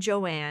and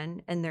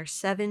Joanne and their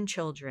 7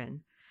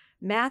 children.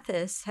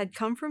 Mathis had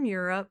come from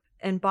Europe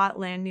and bought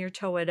land near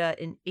Tawita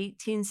in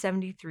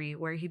 1873,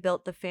 where he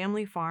built the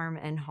family farm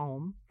and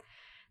home.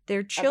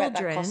 Their children... I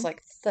bet that cost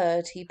like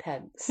 30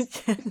 pence.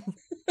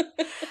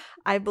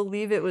 I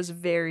believe it was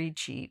very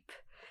cheap.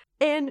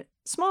 And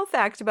small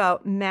fact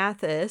about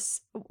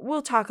Mathis,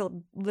 we'll talk a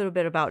little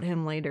bit about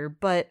him later,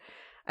 but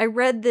I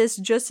read this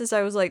just as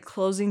I was like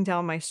closing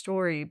down my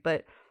story,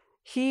 but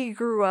he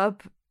grew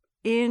up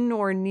in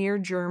or near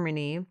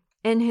Germany,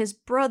 and his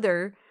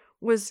brother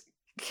was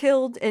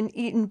killed and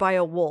eaten by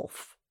a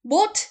wolf.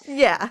 What?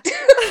 Yeah.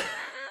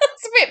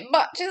 That's a bit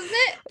much, isn't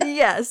it?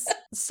 Yes.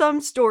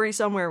 Some story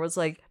somewhere was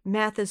like,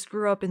 Mathis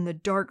grew up in the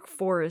dark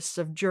forests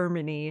of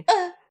Germany,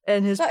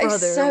 and his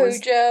brother is so was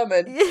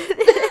German.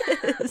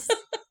 It is.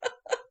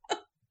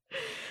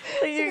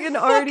 Like, you can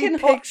already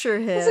picture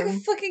him. It's like a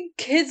fucking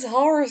kid's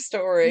horror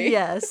story.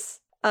 Yes.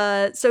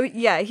 So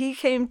yeah, he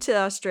came to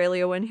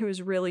Australia when he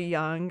was really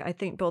young. I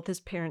think both his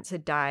parents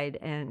had died,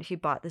 and he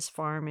bought this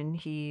farm, and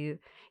he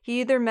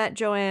either met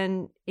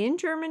Joanne in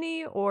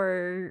Germany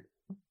or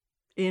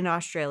in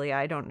Australia.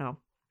 I don't know.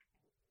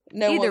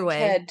 Either way,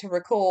 cared to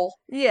recall.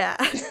 Yeah.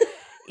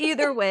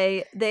 Either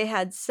way, they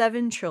had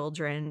 7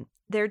 children.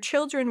 Their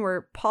children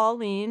were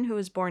Pauline, who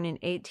was born in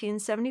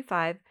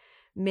 1875.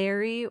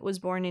 Mary was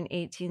born in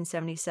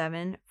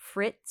 1877.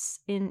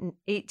 Fritz in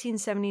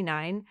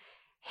 1879.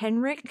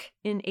 Henrik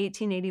in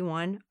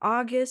 1881.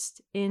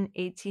 August in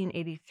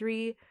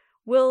 1883.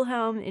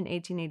 Wilhelm in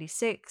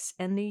 1886.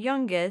 And the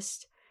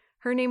youngest,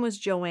 her name was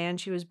Joanne.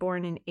 She was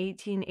born in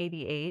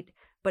 1888.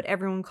 But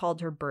everyone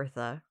called her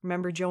Bertha.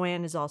 Remember,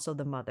 Joanne is also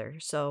the mother.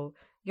 So,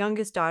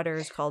 youngest daughter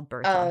is called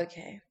Bertha. Oh,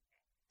 okay.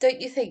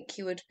 Don't you think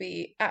you would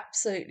be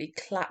absolutely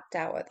clapped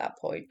out at that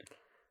point?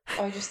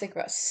 I just think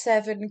about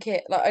 7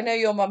 kids. Like, I know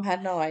your mum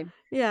had 9.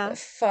 Yeah. But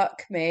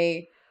fuck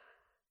me.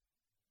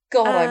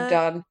 God, I'm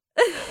done.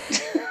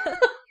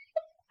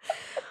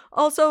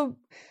 Also,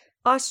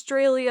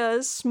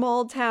 Australia,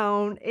 small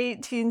town,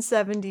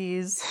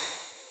 1870s.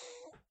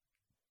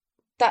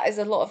 That is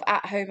a lot of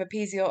at-home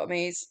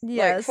episiotomies.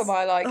 Yes. Like, for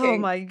my liking. Oh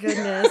my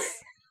goodness.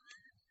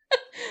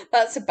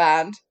 That's a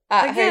band.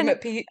 At-home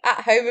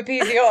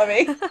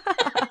episiotomy.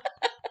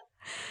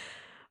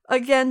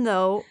 Again,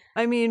 though,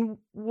 I mean,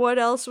 what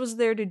else was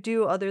there to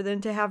do other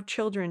than to have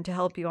children to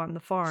help you on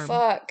the farm?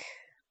 Fuck.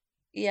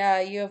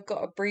 Yeah, you have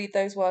got to breed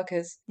those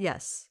workers.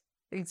 Yes,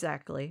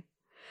 exactly.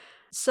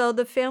 So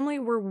the family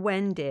were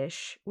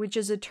Wendish, which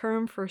is a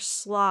term for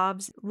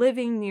Slavs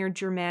living near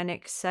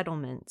Germanic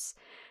settlements.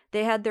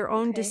 They had their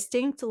own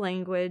distinct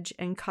language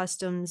and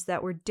customs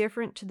that were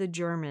different to the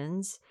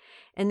Germans,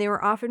 and they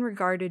were often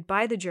regarded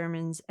by the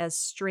Germans as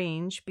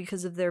strange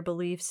because of their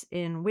beliefs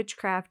in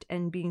witchcraft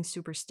and being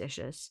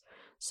superstitious.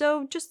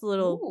 So just a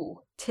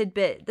little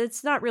tidbit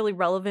that's not really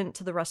relevant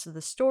to the rest of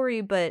the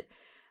story, but...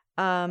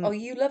 oh,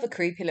 you love a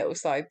creepy little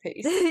side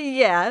piece.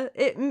 Yeah.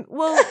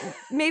 Well,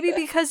 maybe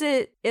because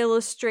it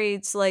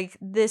illustrates, like,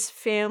 this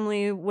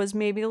family was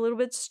maybe a little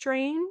bit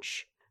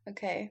strange.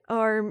 Okay.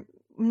 Or...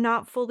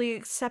 not fully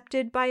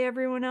accepted by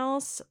everyone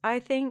else, I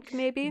think,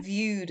 maybe.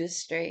 Viewed as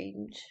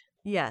strange.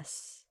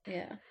 Yes.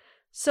 Yeah.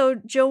 So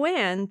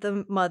Joanne,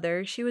 the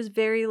mother, she was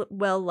very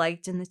well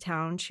liked in the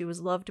town. She was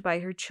loved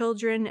by her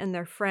children and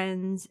their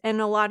friends and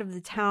a lot of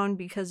the town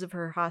because of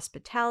her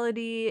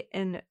hospitality.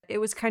 And it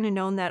was kind of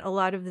known that a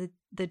lot of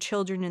the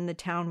children in the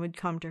town would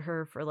come to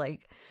her for,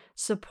 like,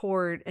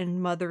 support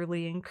and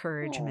motherly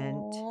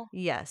encouragement. Aww.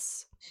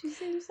 Yes. She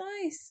seems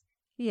nice.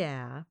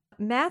 Yeah.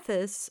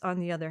 Mathis, on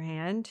the other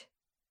hand...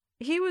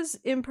 he was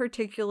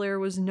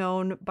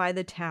known by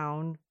the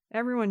town.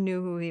 Everyone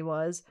knew who he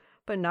was,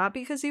 but not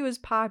because he was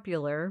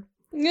popular.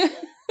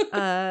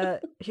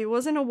 He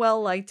wasn't a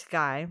well-liked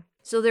guy.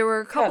 So there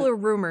were a couple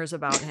of rumors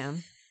about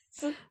him.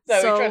 So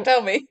you're trying to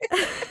tell me.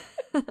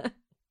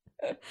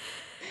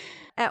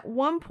 At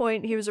one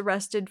point, he was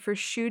arrested for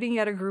shooting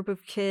at a group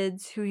of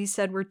kids who he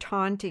said were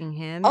taunting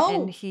him. Oh.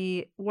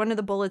 And one of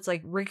the bullets,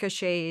 like,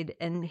 ricocheted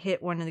and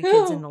hit one of the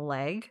kids in the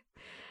leg.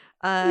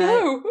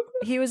 No.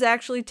 He was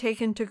actually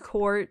taken to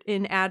court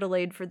in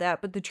Adelaide for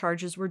that, but the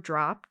charges were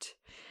dropped.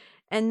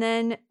 And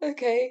then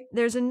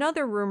there's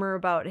another rumor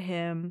about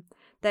him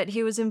that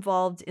he was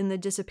involved in the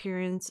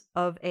disappearance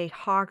of a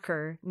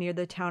hawker near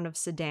the town of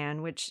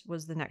Sedan, which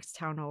was the next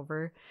town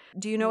over.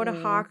 Do you know what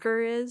a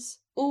hawker is?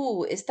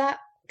 Ooh, is that,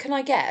 can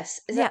I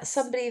guess? Is that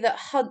somebody that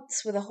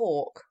hunts with a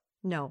hawk?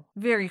 No.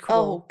 Very cool.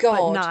 Oh, God.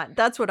 But not.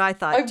 That's what I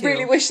thought, too. I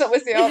really wish that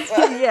was the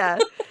answer. Yeah.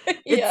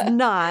 It's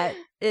not.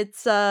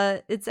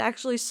 It's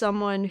actually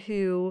someone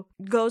who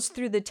goes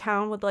through the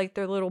town with, like,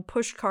 their little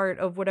push cart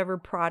of whatever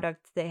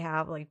product they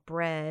have, like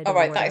bread or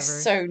whatever. That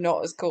is so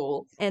not as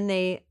cool. And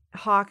they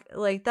hawk,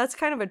 like, that's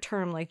kind of a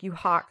term, like, you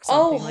hawk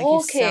something, like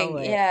hawking. You sell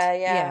it.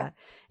 Yeah,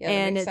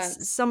 and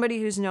it's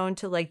somebody who's known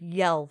to, like,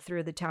 yell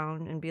through the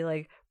town and be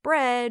like,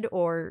 bread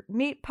or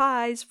meat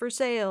pies for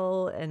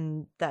sale,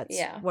 and that's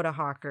what a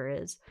hawker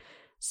is.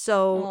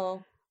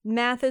 So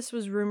Mathis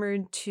was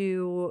rumored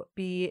to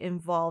be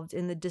involved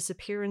in the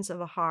disappearance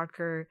of a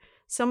hawker.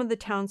 Some of the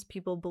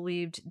townspeople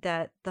believed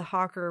that the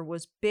hawker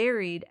was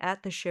buried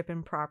at the ship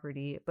and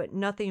property, but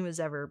nothing was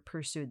ever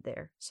pursued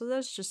there. So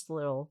that's just a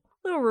little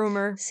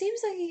rumor.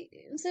 Seems like he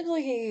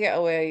could get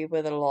away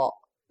with a lot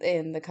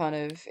in the kind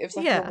of, it was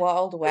like the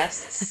Wild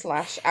West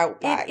 /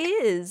 Outback. It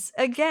is.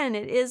 Again,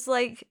 it is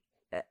like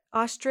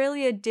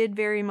Australia did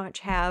very much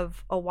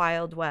have a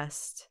Wild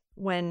West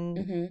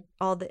when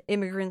all the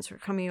immigrants were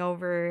coming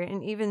over,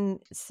 and even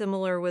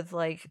similar with,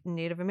 like,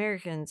 Native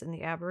Americans and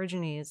the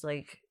Aborigines,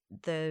 like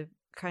the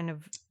kind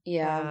of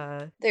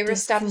they were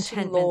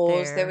establishing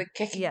laws, they were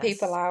kicking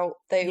people out,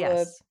 they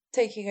were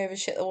taking over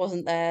shit that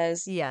wasn't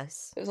theirs.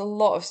 Yes. There was a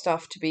lot of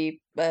stuff to be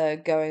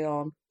going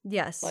on.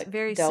 Yes, like,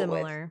 very dealt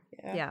similar.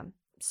 with.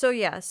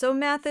 Yeah. So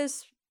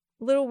Mathis,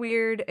 little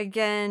weird.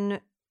 Again,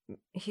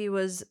 he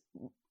was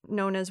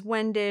known as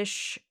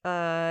Wendish,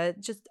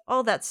 just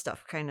all that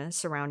stuff kind of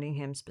surrounding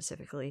him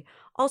specifically.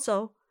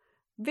 Also,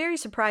 very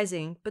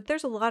surprising, but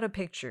there's a lot of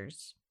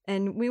pictures.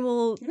 And we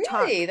will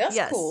talk. Really? That's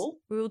yes, cool.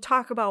 We will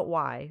talk about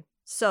why.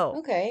 So,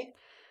 okay.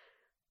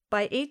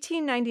 By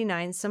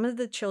 1899, some of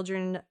the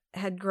children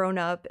had grown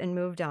up and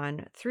moved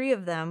on. 3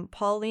 of them,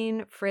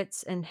 Pauline,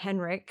 Fritz, and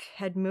Henrik,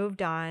 had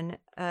moved on.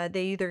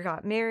 They either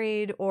got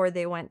married or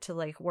they went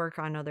to work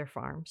on other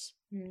farms.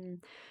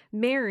 Mm.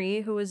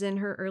 Mary, who was in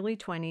her early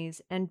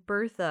 20s, and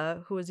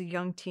Bertha, who was a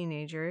young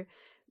teenager,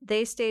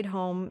 they stayed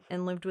home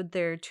and lived with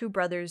their 2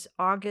 brothers,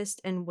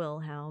 August and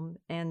Wilhelm,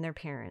 and their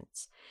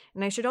parents.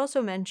 And I should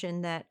also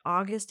mention that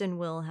August and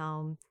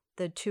Wilhelm,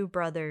 the 2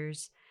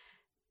 brothers,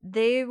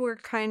 they were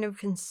kind of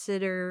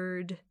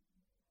considered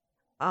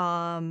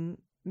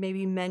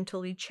maybe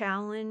mentally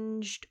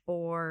challenged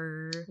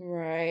or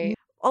right.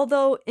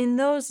 Although in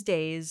those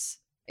days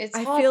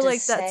I feel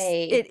like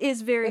it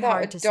is very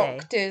hard to say without a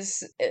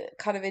doctor's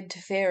kind of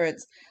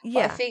interference.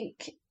 Yeah. But I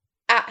think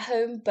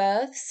at-home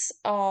births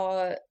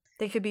are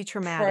they could be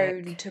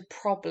traumatic, prone to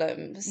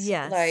problems.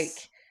 Yes.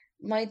 Like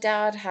my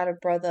dad had a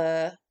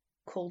brother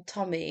called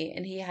Tommy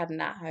and he had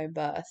an at-home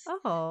birth.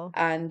 Oh.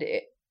 And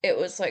it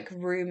was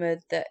rumored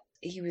that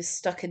he was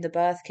stuck in the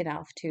birth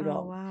canal for too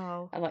long.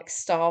 Wow. And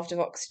starved of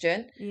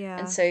oxygen. Yeah.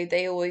 And so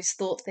they always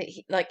thought that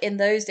he, in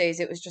those days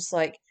it was just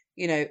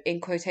in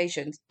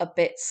quotations, a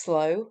bit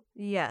slow.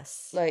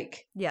 Yes.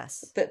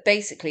 Yes. But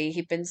basically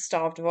he'd been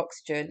starved of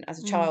oxygen as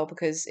a child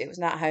because it was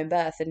an at-home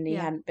birth and he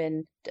hadn't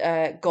been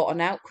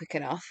gotten out quick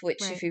enough,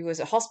 which if he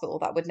was at hospital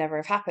that would never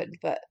have happened.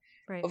 But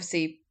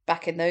obviously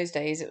back in those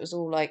days it was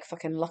all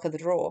fucking luck of the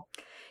draw.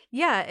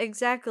 Yeah,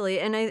 exactly.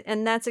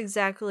 And that's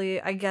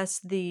exactly, I guess,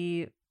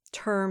 the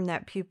term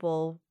that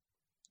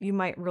you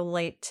might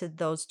relate to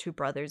those 2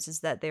 brothers is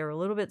that they were a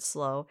little bit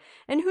slow.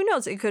 And who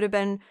knows, it could have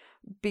been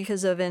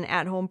because of an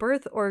at-home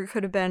birth, or it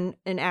could have been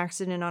an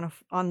accident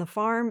on the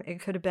farm.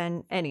 It could have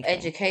been anything.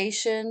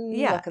 Education,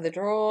 luck of the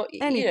draw,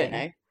 anything. You don't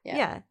know.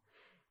 Yeah.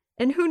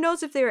 And who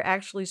knows if they were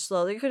actually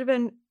slow. They could have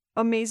been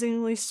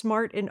amazingly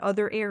smart in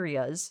other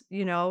areas,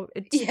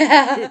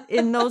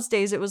 in those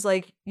days it was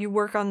you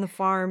work on the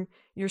farm,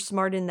 you're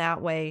smart in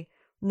that way,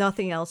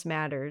 nothing else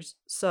matters.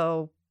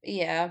 So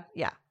yeah.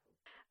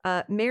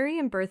 Mary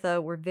and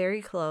Bertha were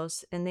very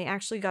close, and they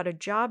actually got a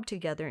job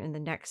together in the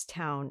next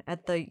town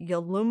at the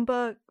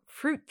Yalumba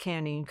Fruit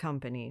Canning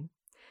Company.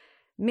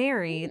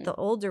 Mary, the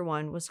older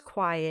one, was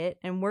quiet,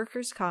 and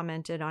workers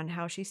commented on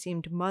how she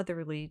seemed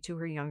motherly to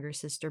her younger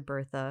sister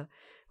Bertha,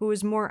 who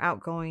was more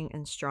outgoing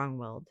and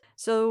strong-willed.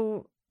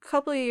 So a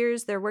couple of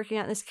years, they're working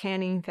at this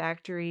canning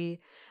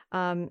factory.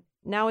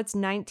 Now it's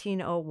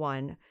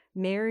 1901.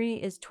 Mary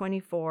is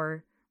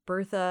 24.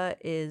 Bertha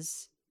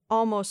is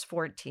almost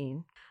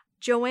 14.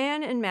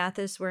 Joanne and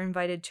Mathis were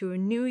invited to a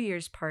New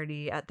Year's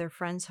party at their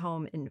friend's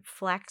home in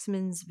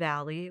Flaxman's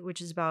Valley,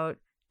 which is about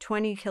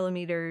 20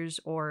 kilometers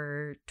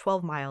or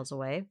 12 miles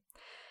away.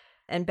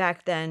 And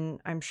back then,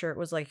 I'm sure it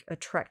was a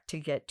trek to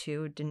get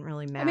to. It didn't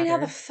really matter. I mean, how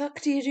the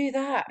fuck do you do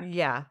that?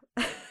 Yeah.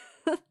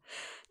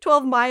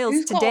 12 miles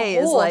Who's today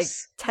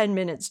is 10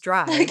 minutes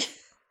drive.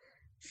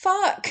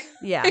 Fuck.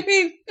 Yeah. I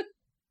mean,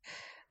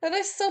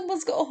 unless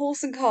someone's got a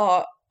horse and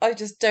cart, I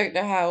just don't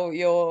know how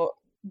you're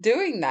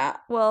doing that.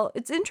 Well,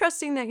 it's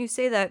interesting that you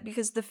say that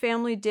because the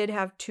family did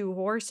have 2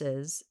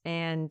 horses,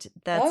 and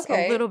that's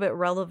a little bit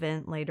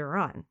relevant later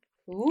on.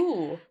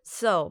 Ooh.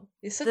 So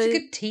you're such a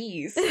good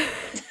tease.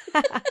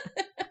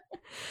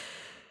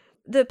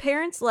 The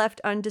parents left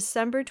on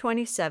December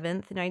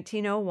 27th,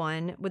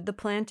 1901, with the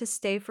plan to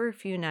stay for a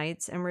few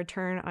nights and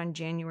return on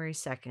January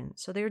 2nd.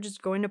 So they were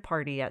just going to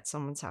party at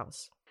someone's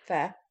house.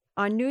 Fair.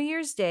 On New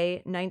Year's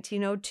Day,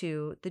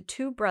 1902, the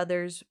 2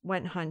 brothers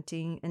went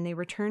hunting and they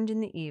returned in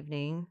the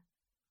evening,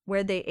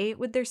 where they ate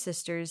with their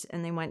sisters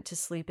and they went to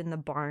sleep in the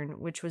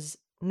barn, which was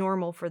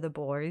normal for the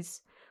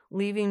boys,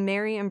 leaving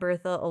Mary and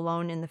Bertha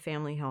alone in the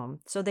family home.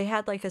 So they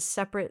had a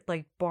separate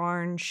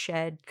barn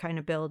shed kind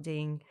of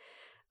building,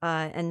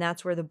 and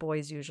that's where the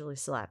boys usually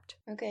slept.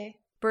 Okay.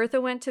 Bertha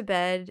went to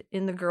bed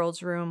in the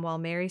girls' room while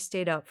Mary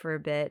stayed up for a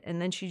bit,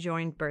 and then she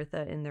joined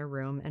Bertha in their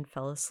room and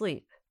fell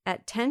asleep.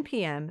 At 10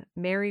 p.m.,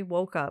 Mary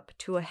woke up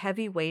to a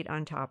heavy weight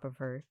on top of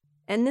her.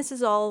 And this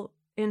is all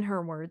in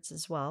her words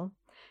as well.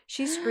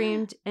 She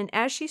screamed, and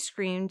as she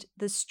screamed,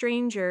 the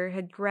stranger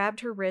had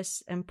grabbed her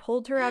wrists and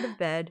pulled her out of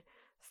bed,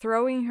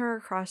 throwing her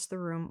across the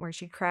room where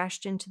she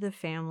crashed into the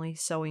family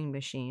sewing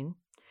machine.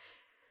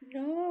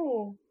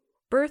 No.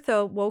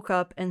 Bertha woke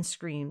up and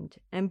screamed,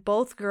 and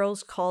both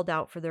girls called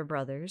out for their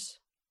brothers.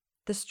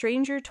 The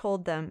stranger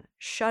told them,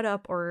 "Shut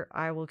up or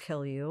I will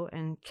kill you,"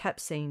 and kept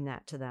saying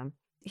that to them.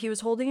 He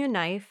was holding a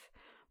knife,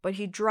 but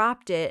he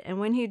dropped it, and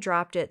when he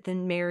dropped it,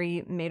 then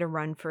Mary made a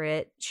run for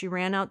it. She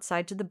ran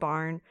outside to the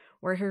barn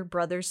where her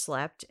brothers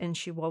slept, and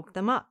she woke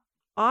them up.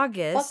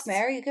 August... Fuck,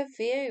 Mary, good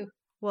for you.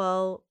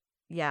 Well,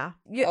 Yeah.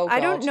 Oh, I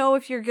don't know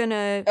if you're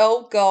gonna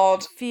Oh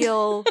God.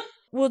 feel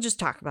we'll just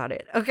talk about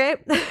it, okay?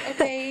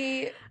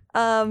 Okay.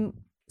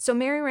 So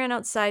Mary ran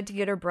outside to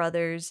get her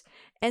brothers,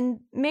 and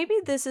maybe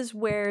this is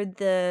where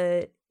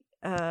the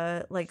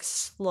like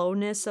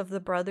slowness of the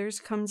brothers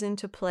comes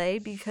into play,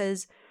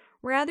 because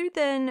rather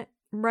than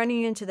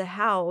running into the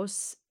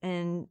house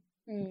and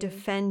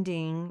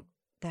defending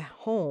the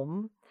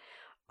home,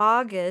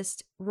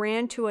 August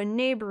ran to a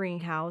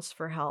neighboring house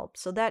for help.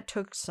 So that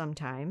took some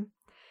time.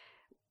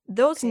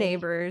 Those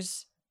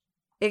neighbors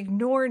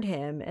ignored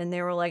him, and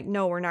they were like,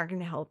 no, we're not going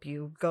to help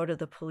you. Go to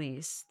the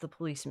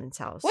policeman's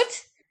house.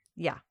 What?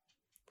 Yeah.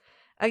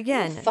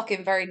 Again.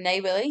 Fucking very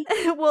neighborly.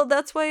 Well,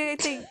 that's why I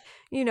think,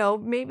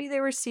 maybe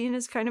they were seen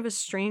as kind of a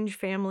strange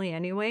family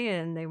anyway,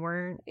 and they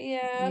weren't,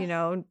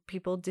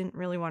 people didn't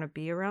really want to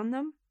be around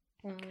them.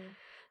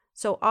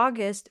 So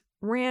August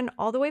ran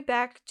all the way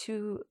back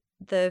to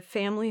the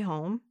family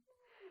home,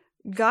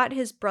 got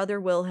his brother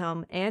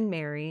Wilhelm and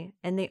Mary,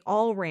 and they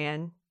all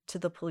ran to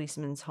the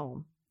policeman's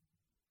home.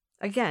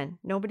 Again,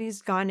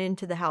 nobody's gone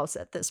into the house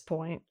at this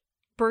point.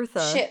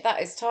 Bertha. Shit,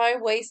 that is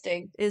time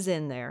wasting. Is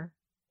in there.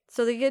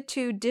 So they get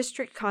to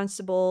District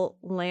Constable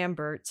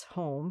Lambert's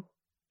home.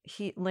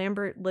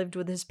 Lambert lived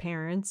with his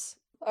parents.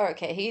 Oh,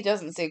 okay, he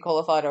doesn't seem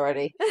qualified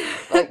already.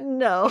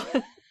 No.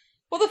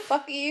 What the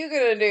fuck are you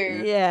gonna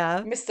do?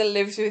 Yeah. Mr.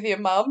 Lives with your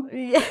mum?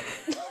 Yeah.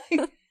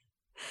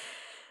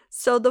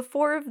 So the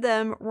four of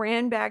them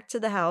ran back to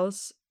the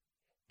house,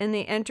 and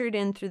they entered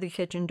in through the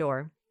kitchen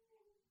door.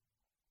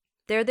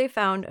 There they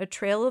found a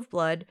trail of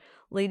blood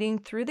leading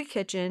through the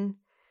kitchen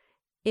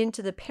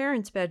into the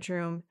parents'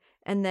 bedroom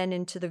and then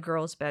into the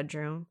girls'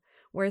 bedroom,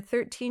 where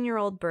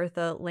 13-year-old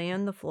Bertha lay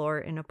on the floor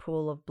in a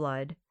pool of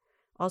blood.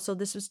 Also,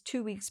 this was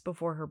 2 weeks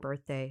before her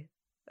birthday,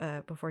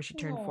 before she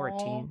turned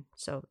 14.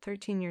 So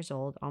 13 years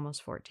old,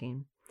 almost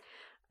 14.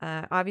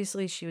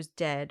 Obviously, she was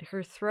dead.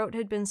 Her throat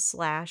had been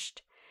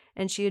slashed,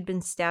 and she had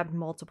been stabbed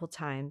multiple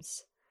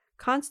times.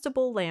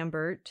 Constable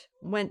Lambert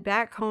went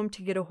back home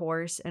to get a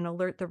horse and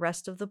alert the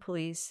rest of the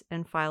police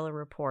and file a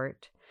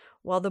report,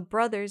 while the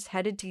brothers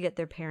headed to get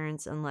their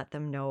parents and let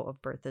them know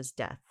of Bertha's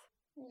death.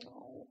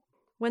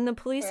 When the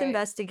police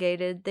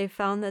investigated, they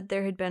found that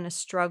there had been a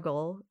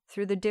struggle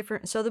through the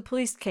different... So the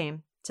police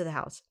came to the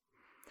house.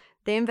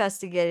 They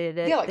investigated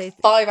it. Yeah,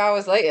 5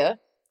 hours later.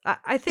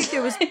 I think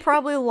it was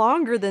probably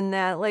longer than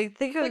that.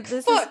 Think of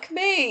this. Fuck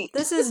me.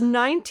 This is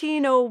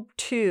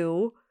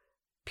 1902.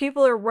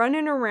 People are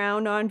running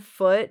around on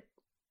foot.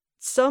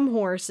 Some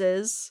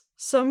horses,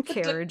 some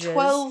carriages.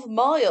 12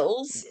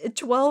 miles.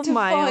 12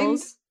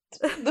 miles.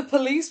 The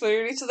police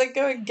movie, so they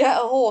go and get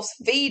a horse,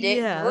 feed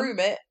it, groom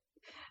it,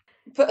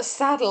 put a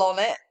saddle on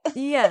it.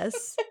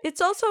 Yes.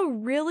 It's also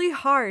really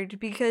hard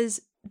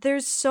because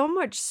there's so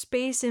much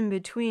space in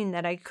between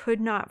that I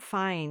could not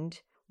find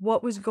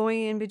what was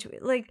going in between.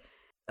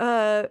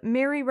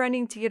 Mary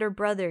running to get her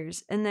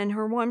brothers, and then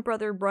her one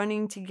brother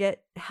running to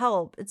get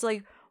help. It's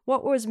like,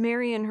 what was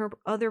Mary and her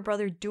other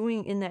brother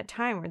doing in that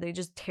time? Were they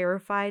just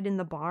terrified in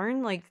the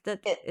barn?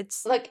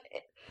 It's like,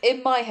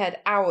 in my head,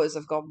 hours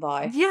have gone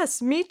by.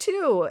 Yes, me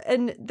too.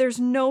 And there's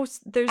no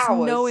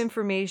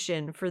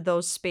information for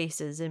those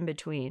spaces in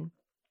between.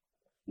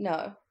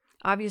 No.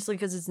 Obviously,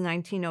 because it's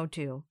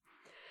 1902.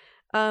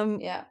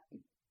 Yeah.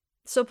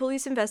 So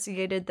police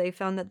investigated. They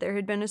found that there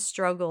had been a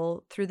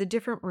struggle through the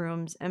different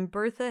rooms, and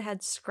Bertha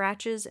had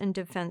scratches and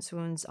defense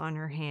wounds on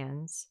her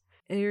hands.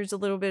 Here's a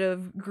little bit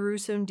of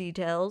gruesome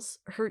details.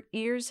 Her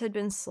ears had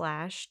been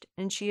slashed,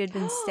 and she had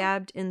been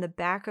stabbed in the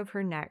back of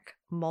her neck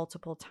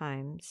multiple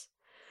times.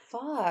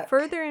 Fuck.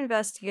 Further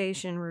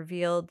investigation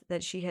revealed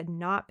that she had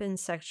not been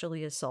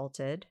sexually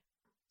assaulted.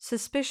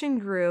 Suspicion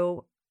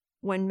grew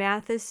when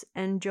Mathis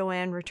and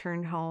Joanne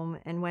returned home,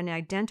 and when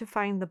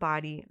identifying the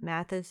body,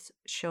 Mathis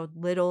showed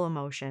little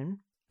emotion.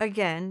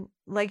 Again,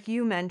 like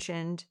you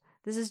mentioned,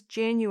 this is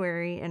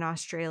January in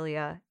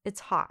Australia.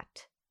 It's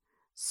hot.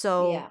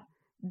 So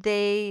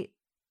they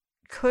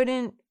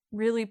couldn't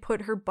really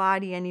put her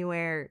body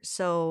anywhere,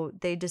 so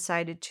they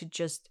decided to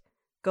just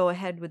go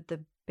ahead with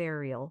the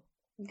burial.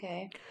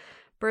 Okay.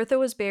 Bertha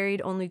was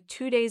buried only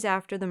 2 days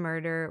after the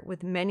murder,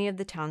 with many of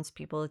the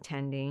townspeople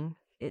attending.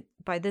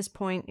 By this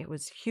point, it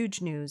was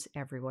huge news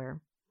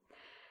everywhere.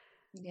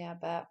 Yeah, I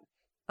bet.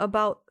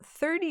 About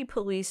 30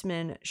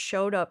 policemen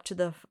showed up to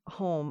the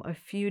home a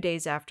few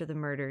days after the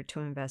murder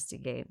to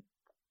investigate.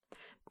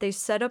 They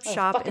set up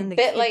shop in the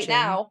kitchen. Bit late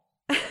now.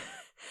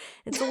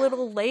 It's a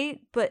little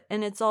late,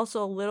 and it's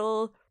also a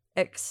little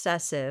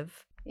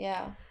excessive.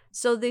 Yeah.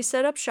 So they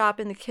set up shop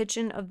in the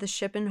kitchen of the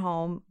Shippen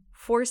home,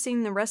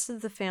 forcing the rest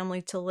of the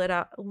family to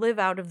live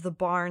out of the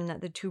barn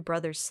that the two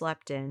brothers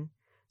slept in.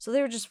 So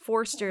they were just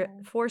forced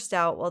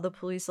out while the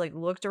police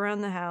looked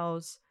around the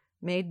house,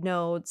 made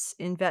notes,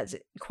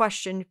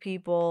 questioned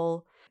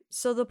people.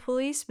 So the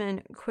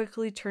policemen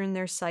quickly turned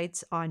their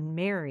sights on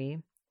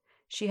Mary.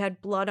 She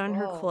had blood on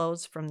her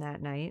clothes from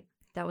that night.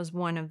 That was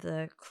one of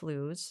the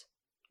clues.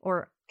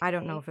 Or I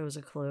don't know if it was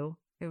a clue.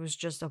 It was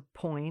just a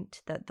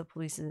point that the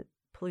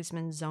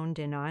policemen zoned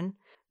in on.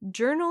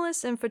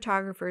 Journalists and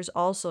photographers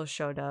also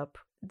showed up.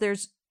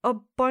 There's a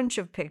bunch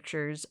of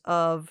pictures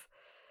of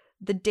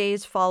the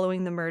days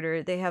following the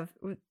murder. They have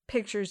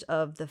pictures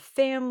of the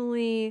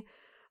family,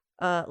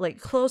 like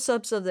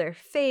close-ups of their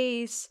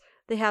face.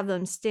 They have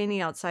them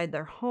standing outside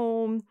their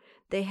home.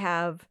 They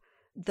have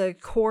the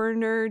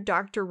coroner,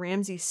 Dr.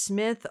 Ramsey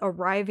Smith,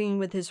 arriving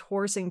with his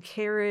horse and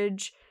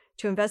carriage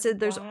to investigate.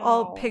 There's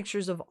all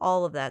pictures of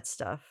all of that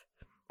stuff.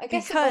 I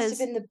guess it must have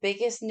been the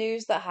biggest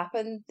news that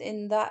happened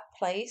in that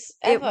place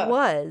ever.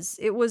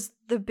 It was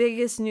the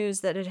biggest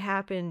news that had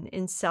happened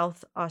in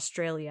South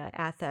Australia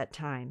at that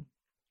time.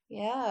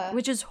 Yeah.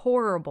 Which is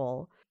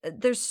horrible.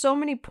 There's so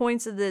many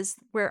points of this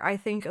where I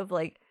think of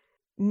like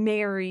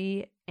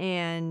Mary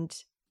and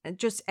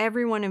just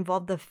everyone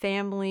involved, the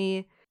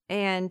family,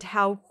 and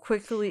how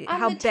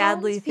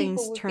badly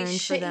things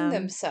turned for them.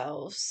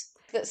 Themselves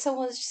that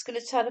someone's just going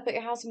to turn up at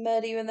your house and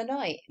murder you in the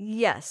night.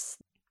 Yes.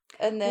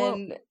 And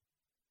then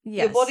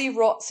your body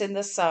rots in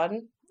the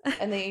sun,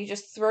 and then you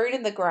just throw it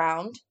in the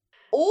ground.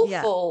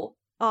 Awful.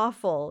 Yeah.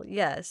 Awful,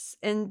 yes.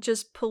 And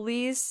just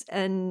police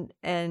and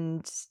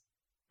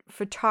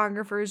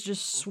photographers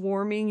just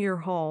swarming your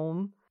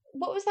home.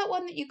 What was that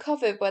one that you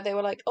covered where they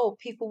were like, oh,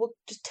 people were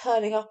just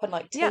turning up and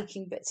like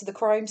taking bits of the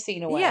crime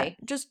scene away? Yeah,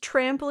 just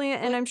trampling it.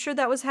 And I'm sure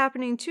that was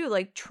happening too,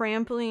 like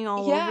trampling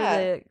all over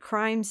the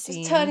crime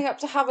scene. Just turning up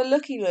to have a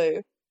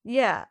looky-loo.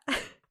 Yeah.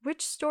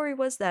 Which story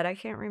was that? I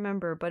can't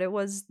remember, but it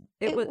was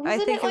I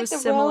think it was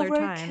similar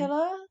time.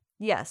 Killer?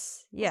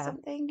 Yes. Yeah.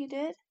 Something you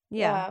did?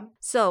 Yeah.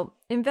 So,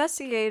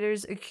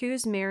 investigators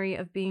accuse Mary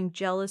of being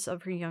jealous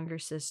of her younger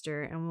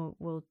sister, and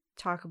we'll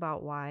talk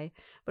about why.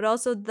 But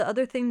also the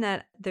other thing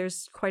that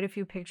there's quite a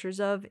few pictures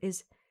of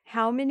is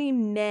how many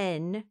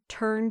men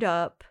turned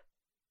up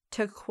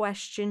to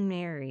question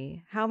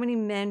Mary. How many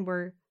men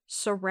were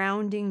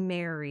surrounding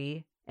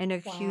Mary and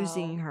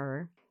accusing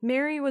her.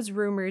 Mary was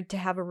rumored to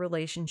have a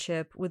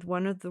relationship with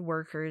one of the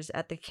workers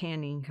at the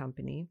canning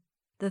company.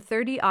 The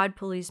 30-odd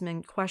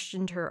policemen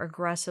questioned her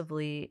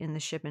aggressively in the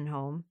Shippen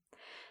home.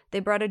 They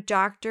brought a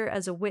doctor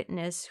as a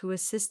witness who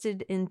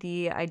assisted in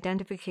the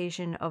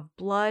identification of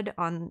blood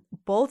on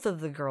both of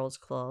the girls'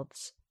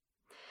 clothes.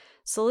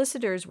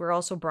 Solicitors were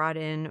also brought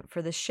in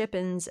for the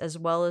Shippens as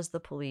well as the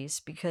police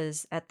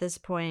because at this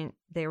point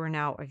they were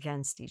now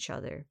against each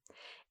other.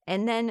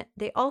 And then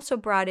they also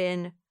brought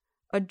in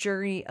a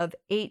jury of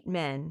 8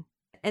 men.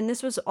 And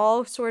this was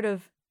all sort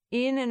of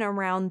in and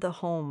around the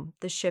home,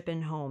 the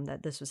Shippen home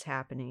that this was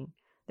happening.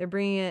 They're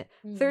bringing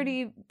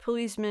 30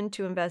 policemen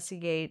to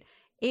investigate,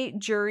 8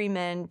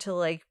 jurymen to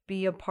like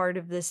be a part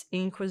of this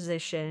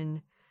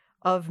inquisition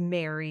of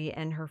Mary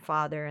and her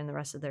father and the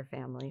rest of their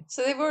family.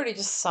 So they've already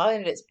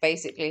decided it's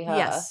basically her.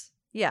 Yes.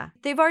 Yeah.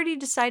 They've already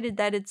decided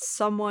that it's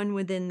someone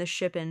within the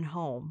Shippen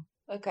home.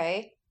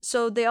 Okay.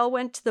 So they all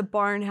went to the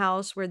barn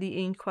house where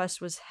the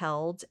inquest was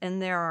held,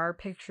 and there are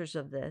pictures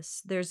of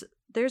this. There's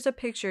a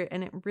picture,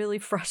 and it really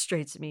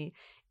frustrates me.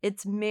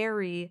 It's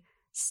Mary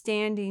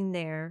standing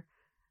there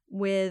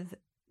with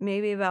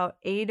maybe about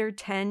 8 or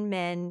 10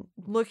 men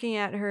looking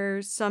at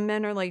her. Some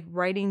men are like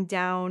writing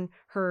down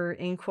her,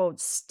 in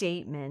quotes,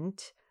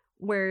 statement,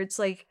 where it's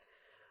like,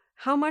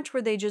 how much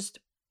were they just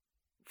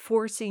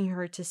forcing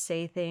her to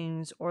say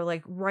things or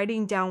like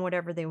writing down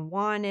whatever they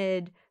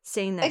wanted,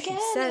 saying that she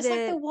said it's it.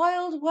 Like the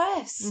Wild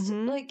West.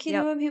 Mm-hmm. Like, you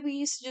know, when people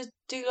used to just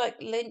do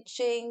like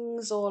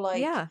lynchings or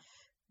like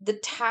the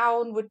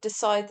town would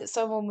decide that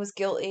someone was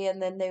guilty and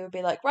then they would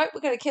be like, right,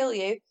 we're going to kill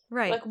you.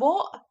 Right. Like,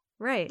 what?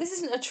 Right. This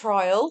isn't a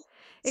trial.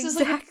 This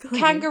exactly. is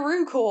like a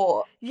kangaroo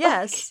court.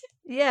 Yes.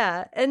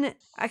 Yeah. And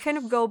I kind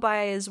of go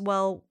by as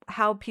well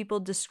how people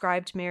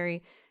described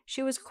Mary.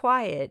 She was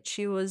quiet.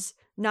 She was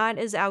not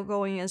as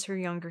outgoing as her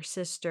younger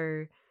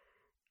sister.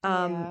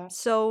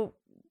 So,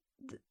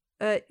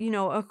 you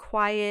know, a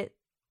quiet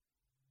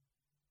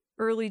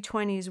early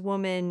 20s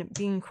woman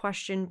being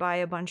questioned by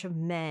a bunch of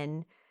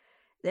men.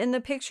 And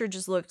the picture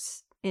just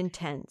looks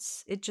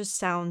intense. It just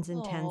sounds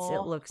intense. Aww.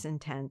 It looks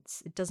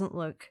intense. It doesn't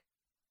look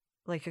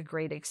like a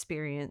great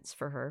experience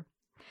for her.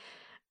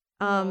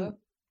 No.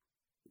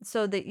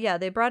 So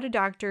they brought a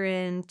doctor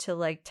in to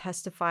like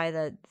testify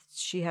that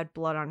she had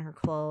blood on her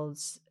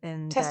clothes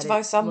and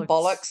testify some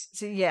bollocks.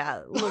 So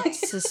looked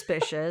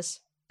suspicious.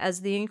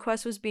 As the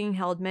inquest was being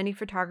held, many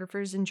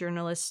photographers and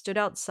journalists stood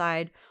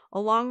outside,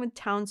 along with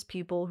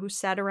townspeople who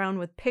sat around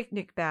with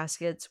picnic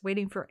baskets,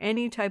 waiting for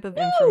any type of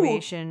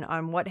information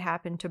on what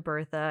happened to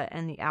Bertha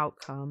and the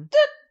outcome.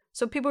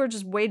 So people were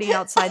just waiting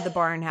outside the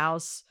barn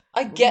house.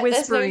 I get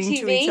whispering there's no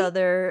TV, to each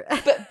other.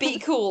 But be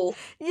cool.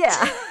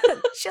 Yeah.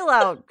 Chill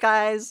out,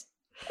 guys.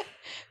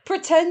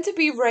 Pretend to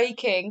be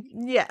raking.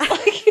 Yeah.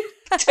 Like,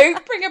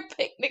 don't bring a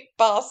picnic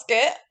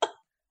basket.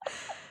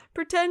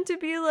 Pretend to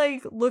be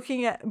like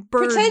looking at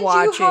bird Pretend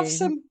watching. You have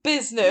some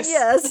business.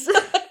 Yes.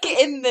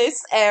 In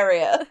this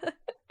area.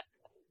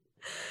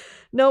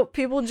 No,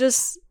 people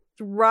just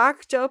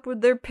rocked up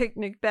with their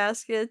picnic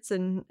baskets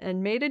and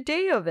made a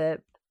day of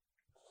it.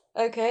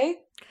 Okay.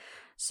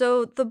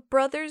 So the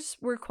brothers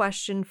were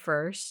questioned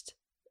first.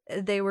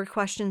 they were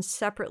questioned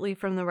separately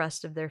from the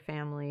rest of their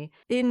family.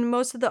 In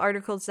most of the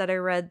articles that I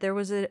read, there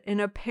was an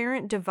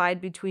apparent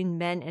divide between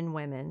men and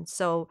women.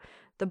 So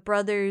the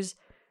brothers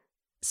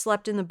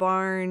slept in the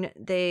barn.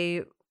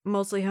 They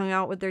mostly hung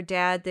out with their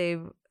dad.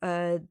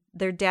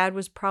 Their dad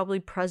was probably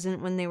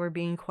present when they were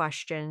being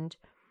questioned.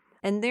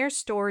 And their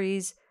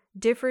stories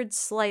differed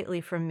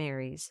slightly from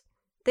Mary's.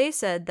 They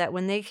said that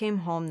when they came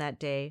home that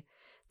day,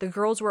 the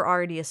girls were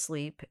already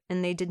asleep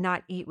and they did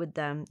not eat with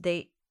them.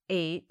 They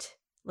ate,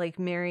 like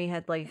Mary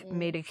had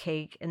made a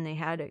cake and they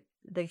had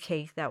the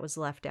cake that was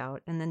left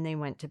out, and then they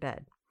went to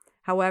bed.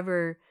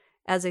 However,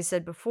 as I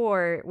said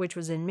before, which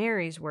was in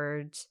Mary's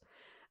words,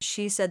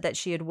 she said that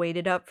she had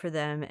waited up for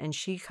them and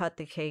she cut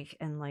the cake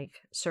and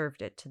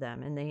served it to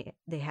them, and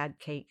they had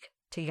cake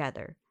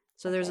together.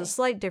 So there's a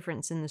slight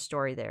difference in the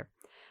story there.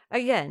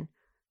 Again,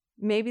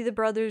 maybe the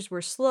brothers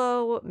were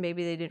slow.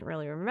 Maybe they didn't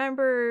really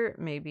remember.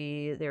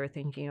 Maybe they were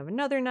thinking of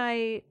another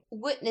night.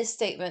 Witness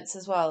statements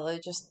as well are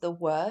just the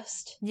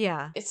worst.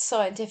 Yeah. It's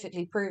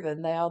scientifically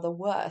proven they are the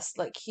worst.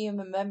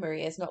 Human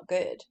memory is not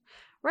good.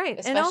 Right.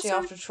 Especially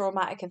after a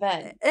traumatic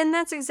event. And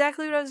that's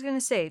exactly what I was going to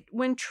say.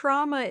 When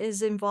trauma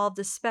is involved,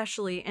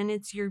 especially, and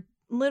it's your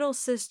little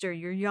sister,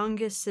 your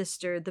youngest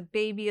sister, the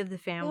baby of the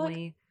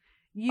family...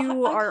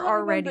 You are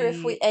already. I can't remember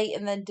if we ate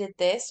and then did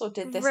this or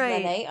did this and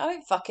then ate. I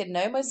don't fucking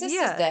know. My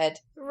sister's dead.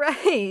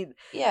 Right.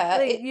 Yeah.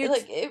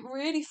 It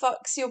really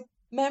fucks your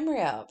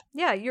memory up.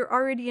 Yeah, you're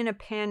already in a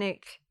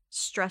panic,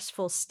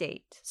 stressful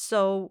state.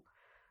 So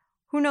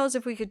who knows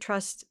if we could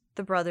trust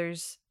the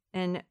brothers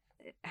and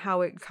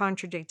how it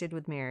contradicted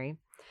with Mary.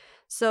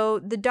 So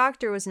the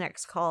doctor was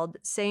next called,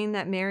 saying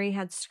that Mary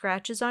had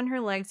scratches on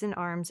her legs and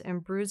arms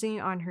and bruising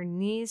on her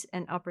knees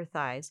and upper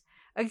thighs.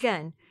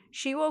 Again,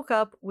 she woke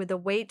up with a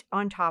weight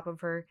on top of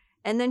her,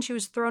 and then she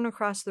was thrown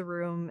across the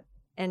room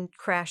and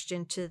crashed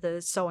into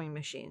the sewing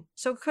machine.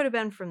 So it could have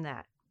been from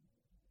that.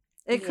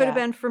 It could have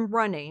been from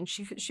running.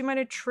 She might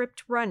have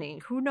tripped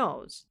running. Who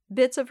knows?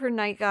 Bits of her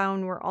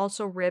nightgown were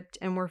also ripped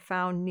and were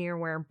found near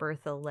where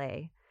Bertha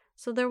lay.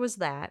 So there was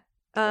that.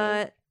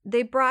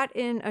 They brought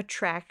in a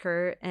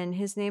tracker, and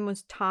his name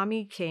was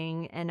Tommy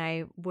King,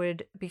 and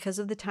because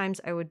of the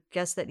times, I would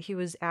guess that he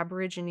was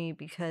Aborigine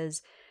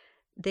because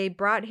they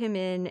brought him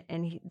in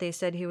and they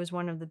said he was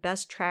one of the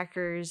best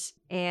trackers,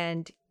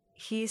 and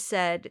he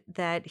said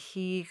that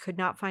he could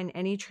not find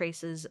any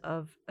traces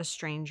of a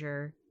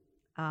stranger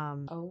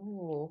around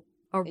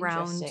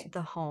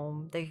the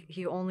home.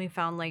 He only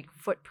found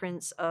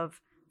footprints of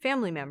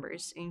family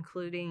members,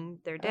 including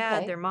their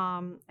dad, their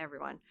mom,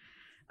 everyone.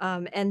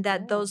 And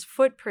that those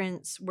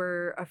footprints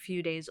were a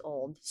few days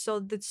old. So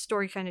the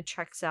story kind of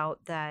checks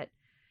out that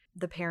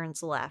the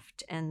parents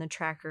left and the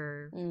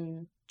tracker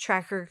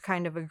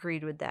kind of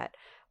agreed with that.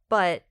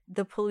 But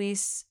the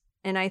police,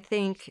 and I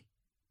think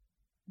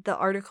the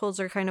articles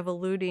are kind of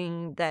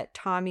alluding that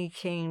Tommy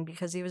King,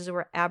 because he was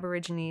an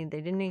Aborigine,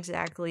 they didn't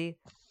exactly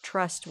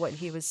trust what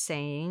he was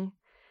saying.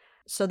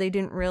 So they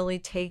didn't really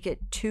take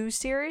it too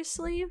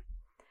seriously.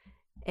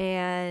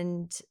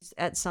 And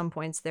at some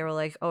points they were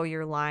like, oh,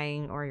 you're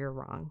lying or you're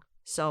wrong.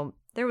 So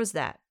there was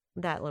that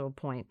little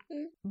point.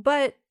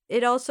 But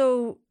it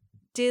also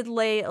did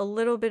lay a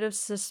little bit of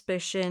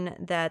suspicion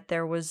that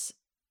there was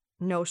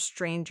no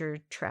stranger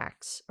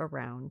tracks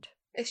around.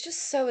 It's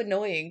just so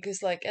annoying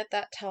because at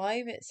that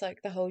time it's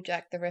the whole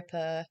Jack the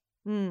Ripper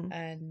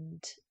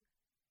and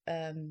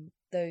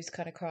those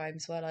kind of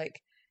crimes where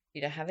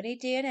you don't have any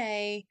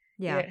DNA,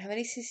 you don't have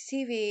any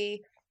CCTV,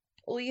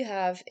 all you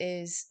have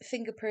is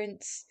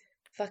fingerprints,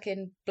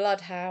 fucking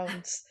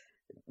bloodhounds,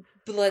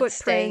 blood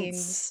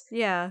stains,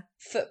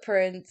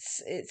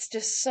 footprints. It's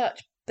just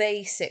such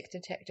basic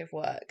detective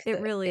work. It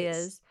really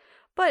is.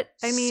 But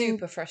I mean,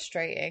 super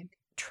frustrating.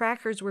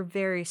 Trackers were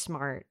very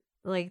smart.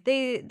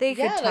 They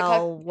could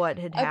tell what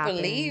had happened.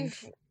 I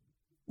believe.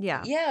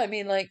 Yeah. Yeah, I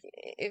mean,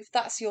 if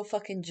that's your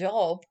fucking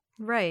job.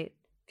 Right.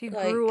 If you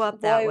grew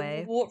up that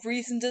way. What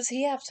reason does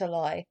he have to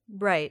lie?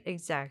 Right,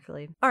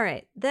 exactly. All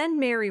right. Then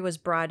Mary was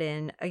brought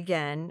in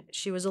again.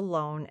 She was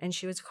alone and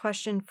she was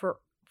questioned for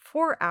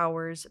 4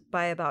 hours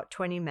by about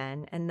 20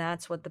 men. And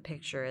that's what the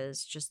picture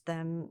is. Just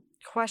them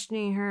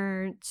questioning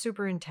her.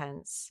 Super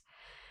intense.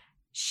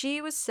 She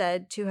was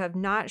said to have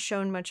not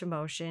shown much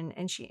emotion,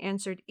 and she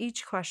answered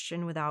each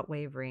question without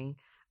wavering.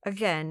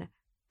 Again,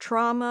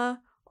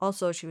 trauma.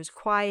 Also, she was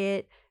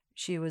quiet.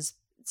 She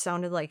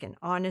sounded like an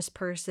honest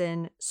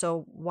person.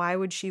 So why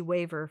would she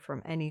waver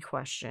from any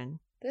question?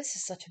 This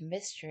is such a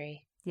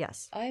mystery.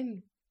 Yes.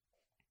 I'm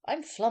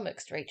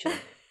flummoxed, Rachel.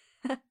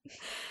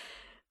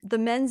 The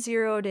men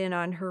zeroed in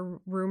on her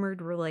rumored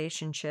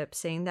relationship,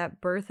 saying that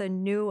Bertha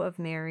knew of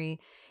Mary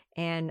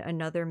and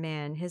another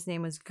man. His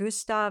name was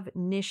Gustav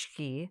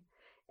Nischke,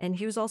 and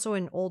he was also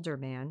an older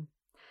man.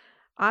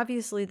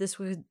 Obviously, this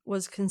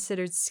was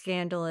considered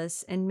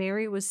scandalous, and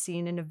Mary was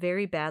seen in a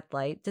very bad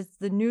light.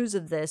 The news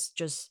of this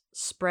just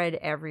spread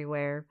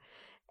everywhere,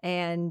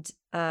 and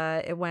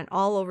it went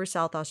all over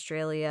South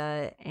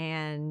Australia,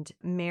 and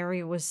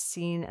Mary was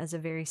seen as a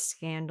very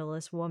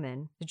scandalous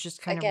woman. It just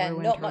kind of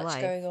ruined her life. Not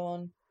much going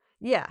on.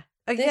 Yeah,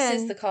 again,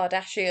 this is the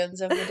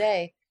Kardashians of the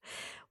day.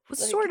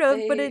 Sort of,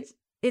 but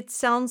it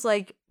sounds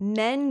like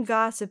men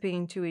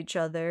gossiping to each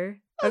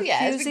other,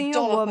 accusing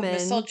a woman, of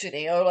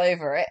misogyny all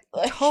over it.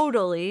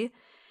 Totally.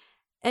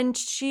 And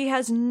she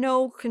has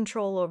no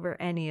control over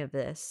any of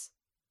this.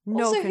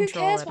 No also, control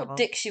who cares at what all.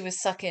 dick she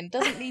was sucking?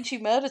 Doesn't mean she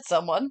murdered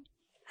someone.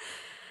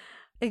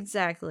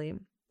 Exactly.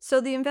 So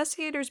the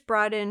investigators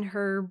brought in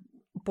her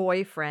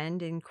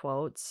boyfriend, in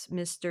quotes,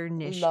 Mr.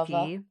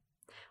 Nishki.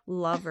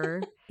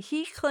 Lover.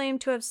 He claimed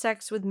to have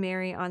sex with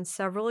Mary on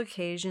several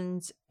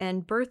occasions,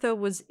 and Bertha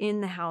was in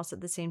the house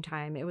at the same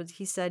time.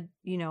 He said,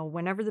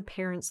 whenever the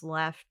parents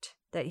left,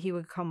 that he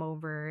would come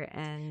over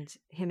and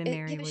him and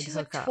Mary would hook up. She's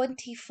like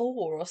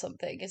 24 or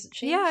something, isn't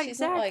she? Yeah, she's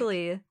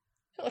exactly.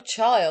 Not a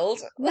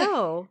child.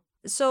 No.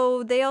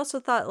 So they also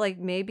thought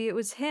maybe it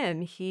was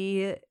him.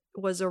 He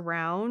was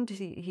around.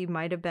 He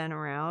might have been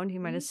around. He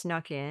might have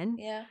snuck in.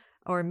 Yeah.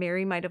 Or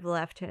Mary might have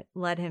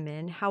let him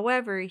in.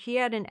 However, he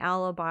had an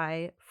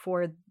alibi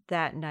for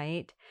that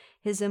night.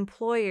 His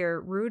employer,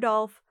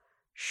 Rudolf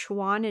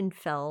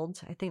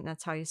Schwanenfeld, I think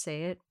that's how you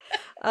say it,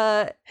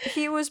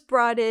 he was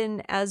brought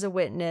in as a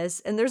witness.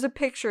 And there's a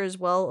picture as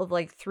well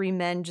of 3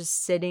 men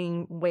just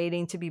sitting,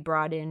 waiting to be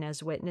brought in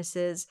as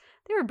witnesses.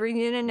 They were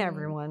bringing in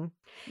everyone.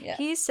 Yeah.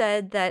 He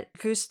said that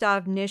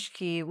Gustav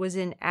Nishki was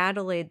in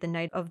Adelaide the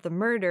night of the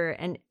murder,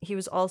 and he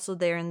was also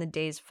there in the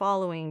days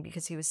following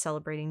because he was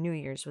celebrating New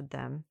Year's with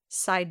them.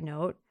 Side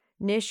note,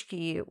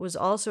 Nishki was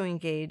also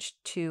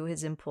engaged to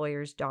his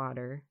employer's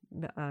daughter,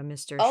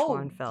 Mr.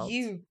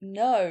 Schwanfeld.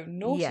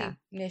 Naughty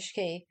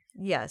Nishki.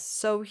 Yes,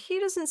 so he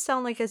doesn't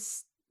sound like a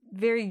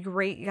very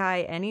great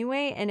guy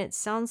anyway, and it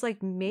sounds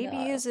like maybe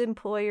his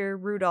employer,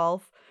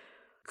 Rudolph,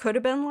 could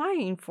have been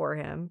lying for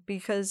him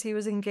because he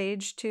was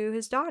engaged to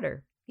his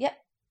daughter. Yep.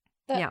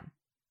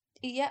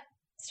 Yeah.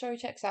 Story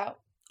checks out.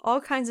 All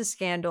kinds of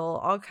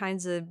scandal, all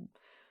kinds of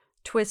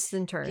twists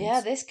and turns. Yeah,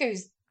 this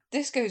goes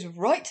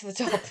right to the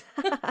top.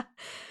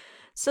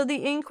 So the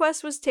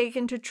inquest was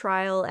taken to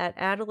trial at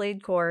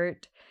Adelaide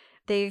Court.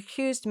 They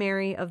accused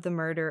Mary of the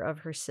murder of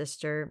her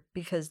sister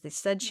because they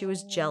said she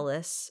was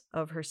jealous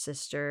of her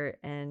sister,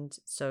 and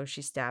so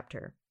she stabbed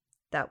her.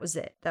 That was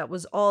it. That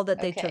was all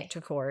that they took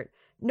to court.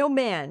 No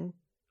man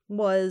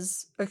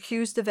was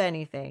accused of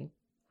anything.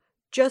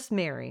 Just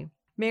Mary.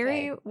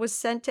 Mary was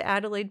sent to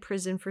Adelaide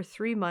Prison for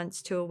 3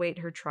 months to await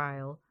her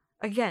trial.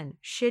 Again,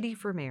 shitty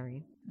for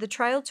Mary. The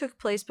trial took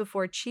place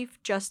before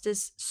Chief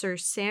Justice Sir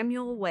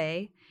Samuel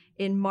Way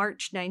in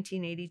March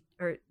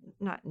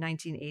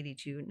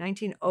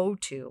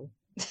 1902.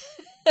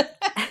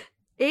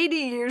 80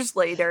 years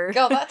later.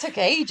 God, that took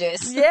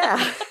ages.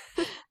 Yeah.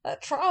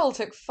 That trial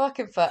took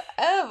fucking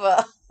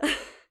forever.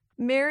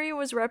 Mary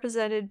was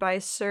represented by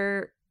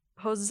Sir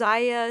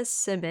Hosea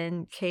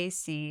Simon,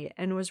 KC,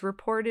 and was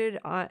reported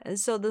on.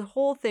 So the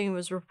whole thing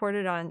was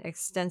reported on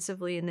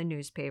extensively in the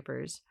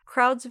newspapers.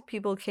 Crowds of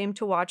people came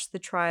to watch the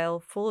trial,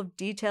 full of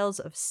details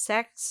of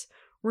sex,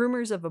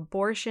 rumors of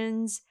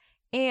abortions,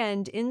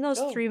 and in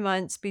those 3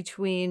 months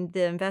between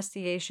the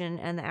investigation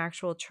and the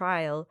actual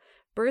trial,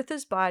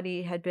 Bertha's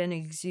body had been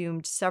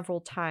exhumed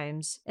several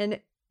times. And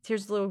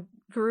here's a little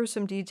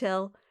gruesome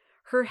detail.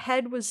 Her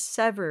head was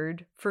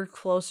severed for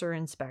closer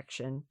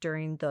inspection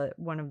during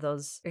one of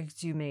those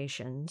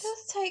exhumations.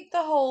 Just take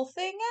the whole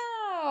thing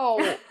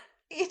out.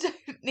 You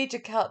don't need to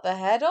cut the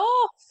head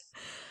off.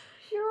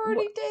 You're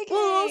already digging.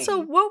 Well, also,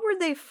 what were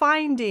they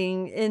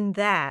finding in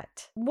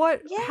that?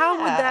 How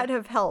would that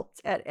have helped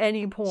at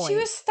any point? She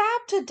was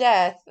stabbed to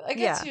death. I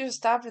guess she was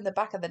stabbed in the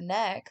back of the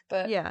neck,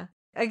 but... Yeah.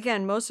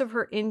 Again, most of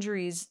her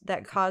injuries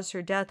that caused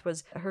her death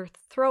was her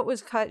throat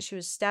was cut, she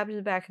was stabbed in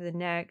the back of the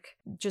neck.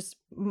 Just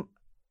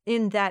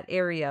in that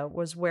area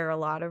was where a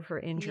lot of her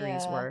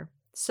injuries were.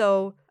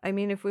 So, I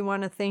mean, if we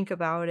want to think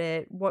about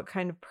it, what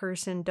kind of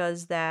person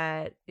does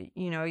that?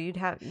 You'd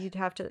have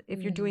to,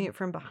 if you're doing it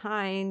from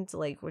behind,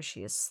 was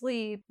she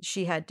asleep?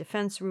 She had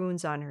defense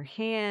wounds on her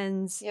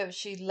hands. Yeah, was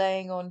she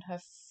laying on her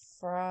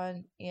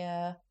front?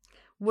 Yeah.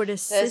 Would a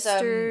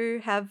sister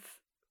have...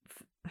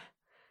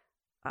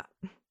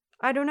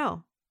 I don't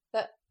know.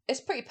 But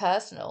it's pretty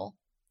personal.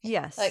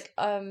 Yes.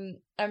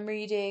 I'm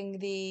reading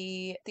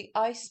the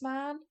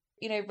Iceman,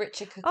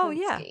 Richard Kuklinski. Oh,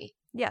 yeah.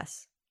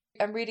 Yes.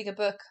 I'm reading a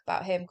book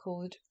about him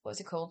called, what's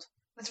it called?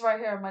 It's right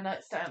here on my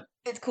nightstand.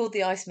 It's called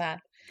The Iceman.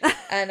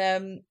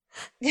 And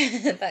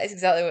that is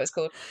exactly what it's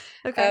called.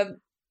 Okay.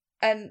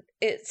 And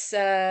it's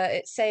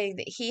saying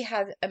that he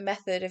had a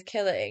method of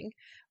killing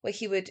where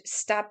he would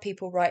stab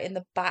people right in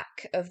the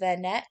back of their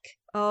neck.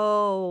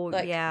 Oh,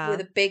 yeah.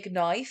 With a big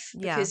knife,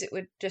 because it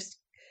would just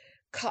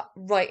cut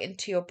right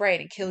into your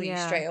brain and kill you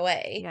straight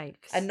away.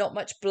 Yikes. And not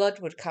much blood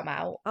would come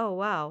out. Oh,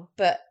 wow.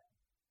 But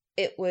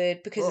it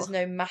would, because there's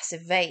no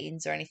massive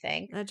veins or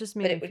anything. That just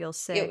made me feel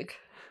sick.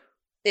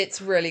 It's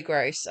really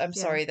gross. I'm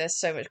sorry, there's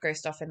so much gross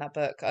stuff in that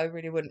book. I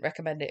really wouldn't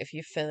recommend it if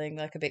you're feeling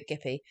a bit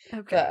gippy.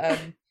 Okay. But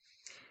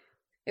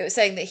it was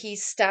saying that he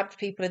stabbed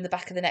people in the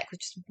back of the neck with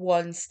just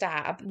one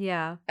stab.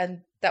 Yeah.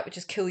 And that would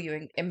just kill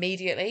you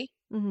immediately.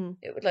 Mm-hmm.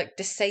 It would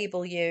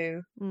disable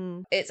you.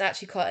 It's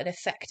actually quite an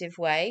effective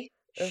way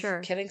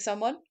of killing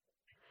someone.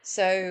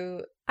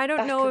 So I don't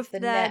back know of if the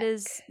that neck.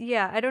 is,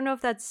 I don't know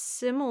if that's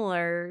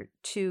similar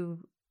to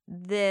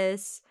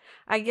this.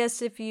 I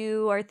guess if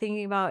you are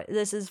thinking about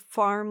this is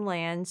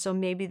farmland, so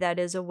maybe that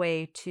is a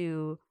way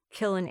to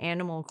kill an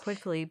animal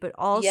quickly, but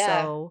Yeah.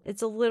 also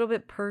it's a little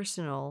bit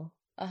personal.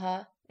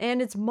 Uh-huh.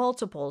 And it's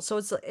multiple, so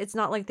it's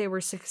not like they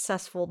were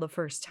successful the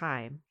first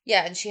time.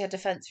 Yeah, and she had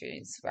defense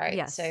wounds, right?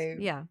 Yes. So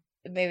Yeah.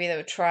 maybe they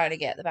were trying to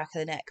get the back of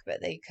the neck,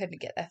 but they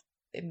couldn't get there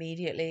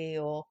immediately,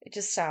 or it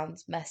just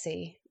sounds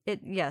messy.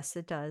 Yes,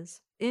 it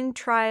does. In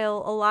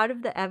trial, a lot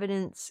of the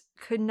evidence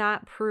could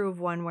not prove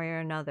one way or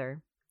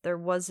another. There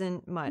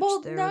wasn't much.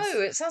 Well, no,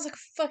 it sounds like a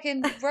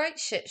fucking right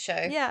shit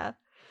show. Yeah.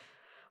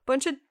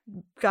 Bunch of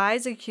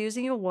guys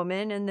accusing a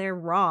woman and they're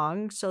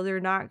wrong, so they're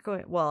not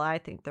going. Well, I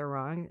think they're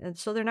wrong, and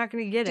so they're not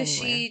going to get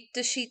anywhere.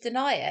 Does she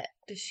deny it?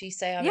 Does she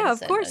say I'm Yeah,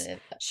 innocent? of course.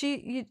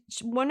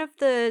 One of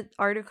the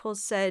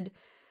articles said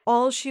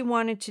all she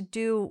wanted to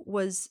do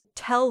was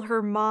tell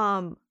her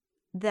mom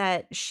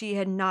that she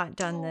had not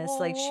done this.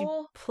 Like she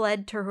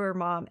pled to her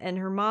mom, and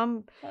her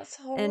mom That's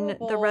horrible. and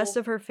the rest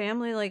of her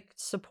family like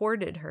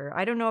supported her.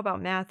 I don't know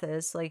about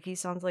Mathis. Like he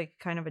sounds like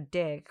kind of a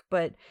dick,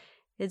 but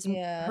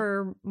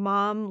her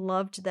mom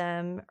loved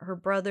them. Her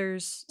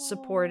brothers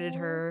supported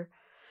her.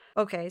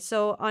 Okay,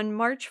 so on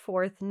March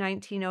 4th,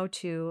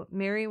 1902,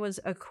 Mary was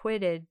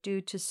acquitted due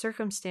to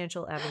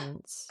circumstantial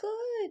evidence.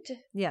 Good.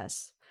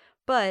 Yes.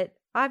 But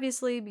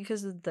obviously,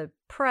 because of the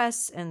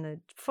press and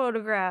the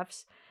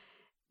photographs,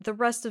 the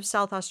rest of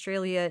South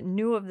Australia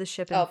knew of the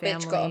Shippen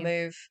family. Bitch gotta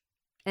move.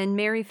 And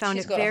Mary found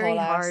it very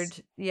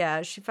hard.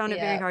 Yeah, she found it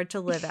very hard to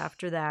live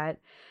after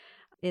that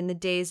in the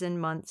days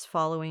and months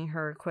following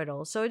her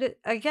acquittal. So,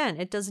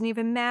 it doesn't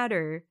even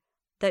matter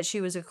that she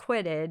was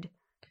acquitted.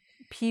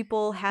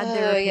 People had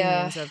their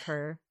opinions of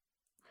her.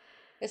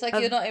 It's like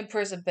you're not in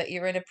prison, but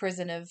you're in a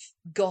prison of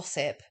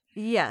gossip.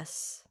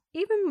 Yes.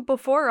 Even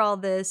before all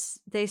this,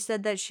 they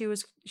said that she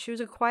was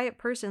a quiet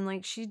person.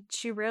 Like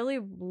she rarely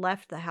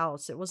left the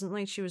house. It wasn't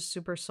like she was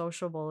super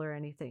sociable or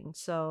anything.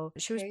 So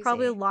she was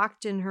probably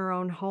locked in her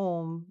own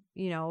home.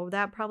 You know,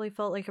 that probably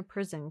felt like a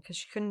prison because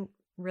she couldn't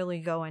really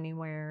go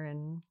anywhere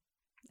and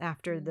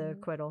after the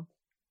acquittal.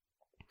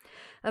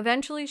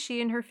 Eventually,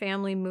 she and her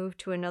family moved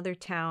to another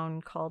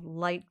town called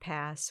Light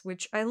Pass,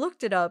 which I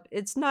looked it up.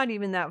 It's not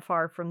even that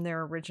far from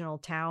their original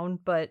town,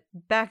 but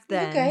back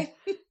then,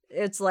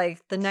 it's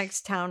like the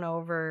next town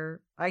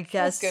over, I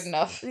guess. That's good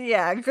enough.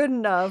 Yeah, good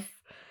enough.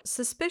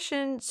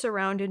 Suspicion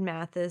surrounded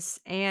Mathis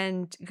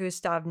and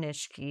Gustav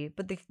Nischke,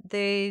 but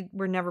they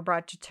were never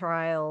brought to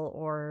trial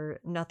or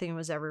nothing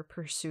was ever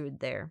pursued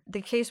there.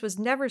 The case was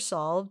never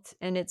solved,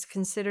 and it's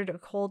considered a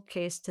cold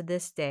case to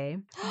this day.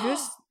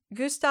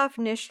 Gustav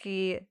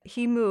Nischke,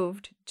 he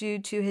moved due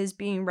to his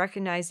being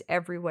recognized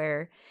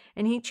everywhere,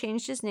 and he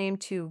changed his name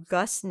to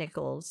Gus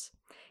Nichols.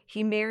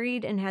 He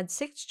married and had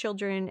 6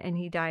 children, and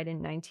he died in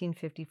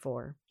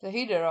 1954. So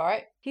he did all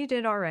right. He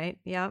did all right,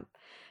 yeah.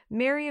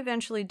 Mary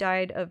eventually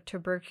died of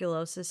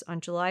tuberculosis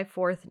on July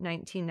 4th,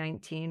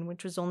 1919,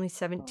 which was only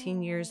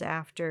 17 years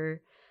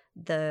after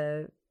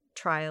the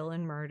trial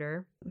and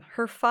murder.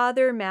 Her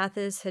father,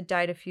 Mathis, had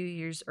died a few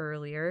years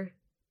earlier.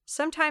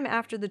 Sometime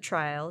after the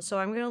trial, so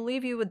I'm going to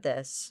leave you with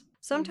this.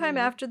 Sometime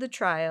after the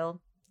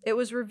trial, it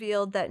was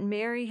revealed that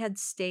Mary had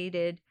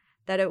stated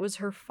that it was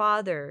her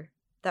father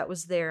that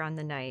was there on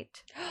the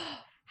night.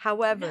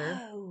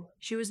 However,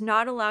 she was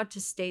not allowed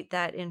to state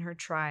that in her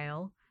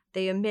trial.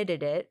 They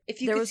omitted it.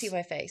 If you could see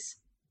my face.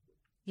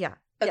 Yeah.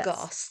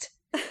 Aghast.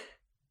 Yes.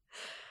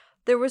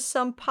 There was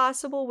some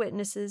possible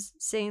witnesses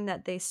saying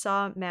that they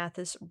saw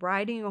Mathis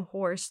riding a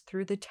horse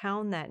through the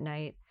town that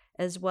night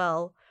as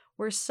well,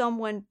 where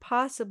someone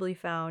possibly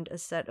found a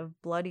set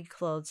of bloody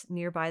clothes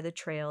nearby the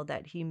trail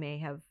that he may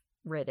have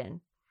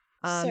ridden.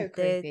 So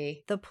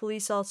creepy. The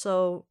police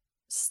also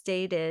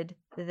stated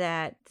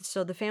that,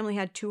 so the family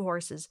had 2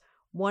 horses.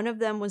 One of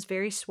them was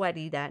very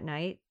sweaty that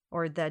night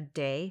or that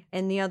day,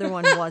 and the other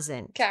one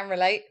wasn't. Can't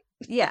relate.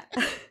 Yeah.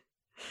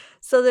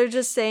 So they're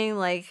just saying,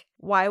 like,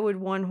 why would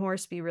one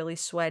horse be really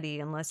sweaty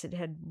unless it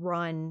had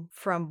run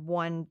from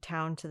one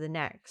town to the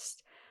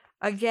next?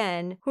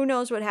 Again, who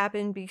knows what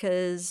happened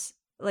because,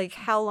 like,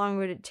 how long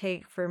would it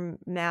take for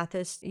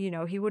Mathis? You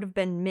know, he would have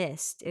been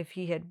missed if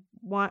he had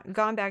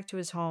gone back to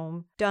his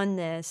home, done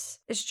this.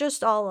 It's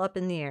just all up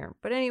in the air.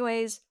 But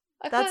anyways,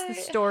 that's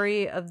the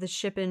story of the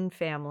Shippen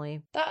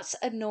family. That's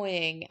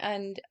annoying.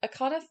 And I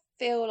kind of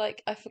feel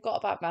like I forgot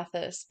about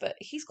Mathis, but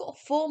he's got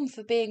a form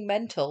for being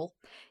mental.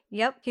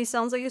 Yep, he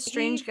sounds like a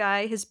strange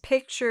guy. His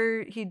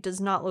picture, he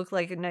does not look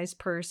like a nice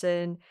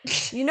person.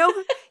 You know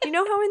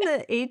how in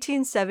the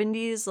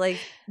 1870s, like,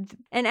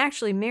 and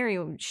actually Mary,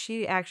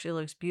 she actually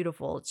looks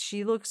beautiful.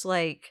 She looks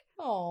like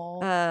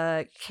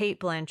Kate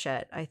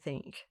Blanchett, I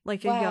think.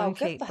 Like a young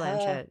Kate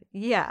Blanchett.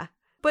 Yeah.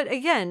 But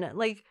again,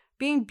 like,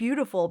 being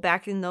beautiful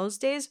back in those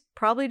days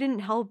probably didn't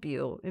help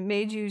you. It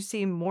made you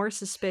seem more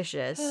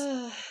suspicious.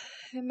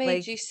 It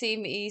made you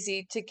seem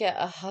easy to get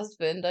a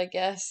husband, I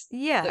guess.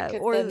 Yeah. That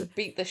could then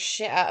beat the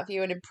shit out of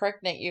you and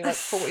impregnate you like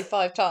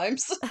 45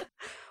 times.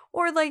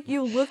 Or like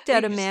you looked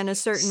at a man a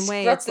certain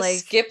way. It's the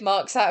skid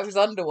marks out of his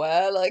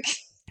underwear. Like,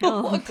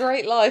 what a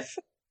great life.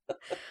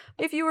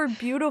 If you were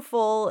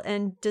beautiful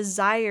and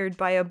desired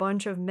by a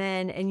bunch of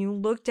men and you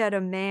looked at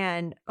a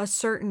man a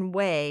certain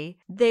way,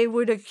 they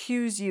would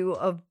accuse you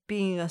of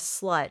being a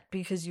slut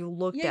because you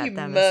looked at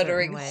them a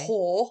certain way.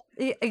 Whore.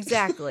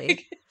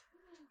 Exactly.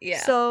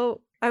 Yeah.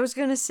 So I was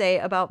going to say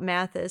about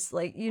Mathis,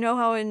 like, you know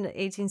how in the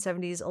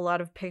 1870s, a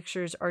lot of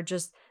pictures are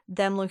just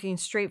them looking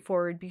straight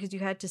forward because you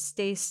had to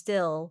stay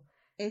still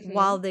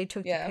while they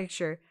took the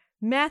picture.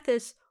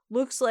 Mathis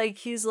looks like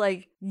he's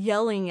like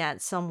yelling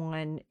at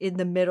someone in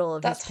the middle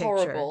of his picture.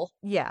 That's horrible.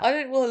 Yeah. I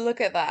don't want to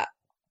look at that.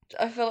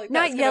 I feel like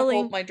that's going to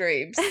haunt my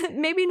dreams.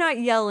 Maybe not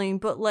yelling,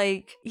 but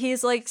like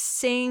he's like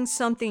saying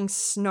something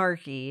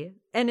snarky.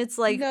 And it's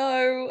like,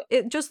 no,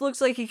 it just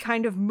looks like he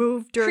kind of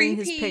moved during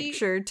his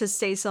picture to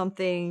say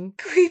something.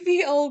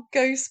 Creepy old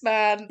ghost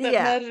man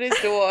that murdered his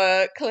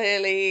daughter,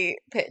 clearly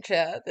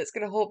picture that's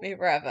going to haunt me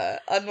forever.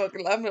 I'm not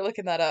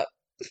looking that up.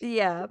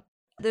 Yeah.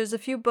 There's a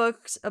few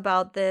books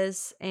about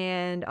this,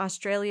 and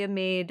Australia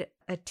made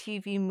a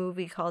TV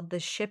movie called The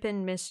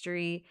Shippen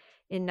Mystery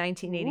in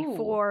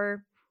 1984.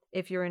 Ooh.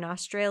 If you're in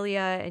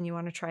Australia and you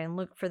want to try and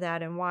look for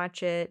that and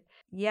watch it.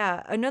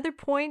 Yeah, another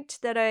point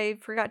that I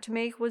forgot to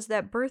make was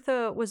that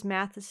Bertha was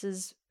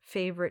Mathis's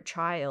favorite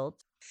child.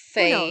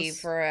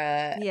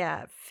 Favorite.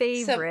 Yeah,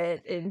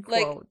 favorite in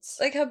quotes.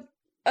 Like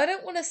I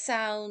don't want to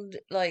sound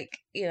like,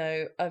 you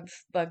know,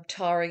 I'm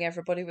tarring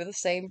everybody with the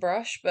same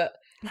brush, but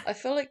I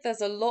feel like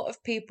there's a lot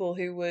of people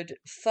who would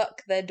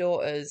fuck their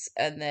daughters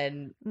and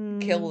then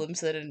kill them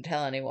so they didn't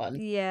tell anyone.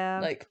 Yeah.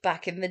 Like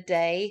back in the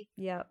day.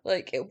 Yeah.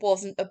 Like it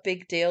wasn't a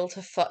big deal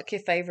to fuck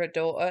your favorite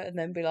daughter and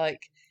then be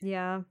like,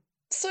 yeah.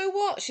 So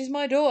what? She's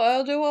my daughter.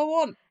 I'll do what I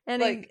want.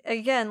 And like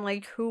again,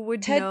 like who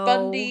would Ted know?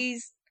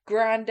 Bundy's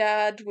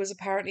granddad was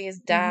apparently his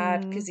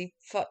dad because he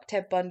fucked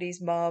Ted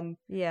Bundy's mum.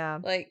 Yeah.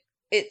 Like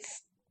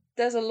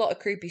there's a lot of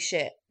creepy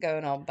shit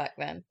going on back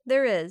then.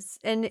 There is.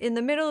 And in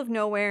the middle of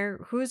nowhere,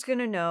 who's going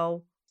to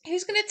know?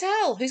 Who's going to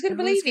tell? Who's going to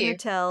believe you? Who's going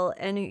to tell?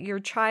 And your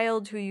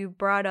child who you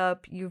brought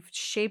up, you've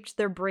shaped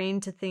their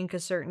brain to think a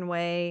certain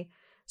way.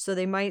 So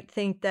they might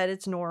think that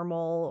it's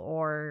normal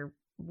or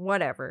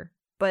whatever.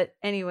 But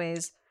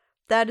anyways,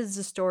 that is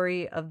the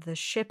story of the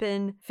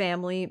Shippen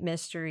family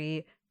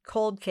mystery.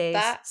 Cold case.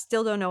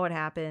 Still don't know what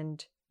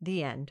happened.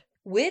 The end.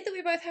 Weird that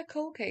we both had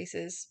cold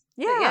cases.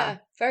 Yeah.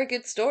 Very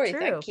good story.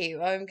 True. Thank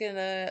you. I'm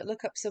gonna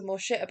look up some more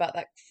shit about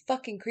that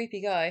fucking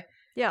creepy guy.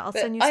 Yeah, I'll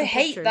send you some pictures. I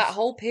hate pictures. that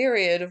whole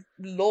period of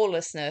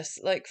lawlessness.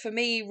 Like, for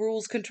me,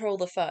 rules control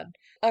the fun.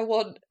 I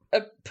want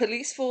a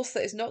police force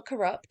that is not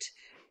corrupt.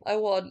 I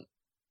want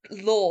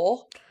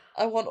law.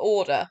 I want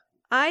order.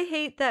 I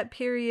hate that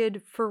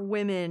period for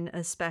women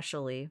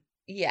especially.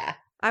 Yeah.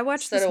 I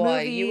watched this movie.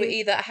 I. You were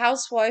either a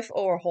housewife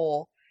or a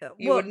whore.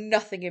 You were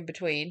nothing in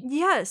between.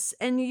 Yes,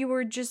 and you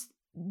were just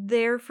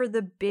there for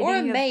the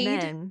bidding of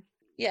men.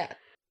 Yeah.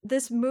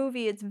 This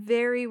movie, it's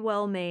very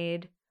well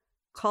made,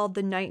 called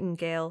The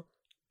Nightingale.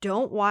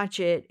 Don't watch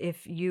it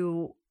if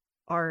you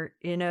are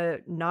in a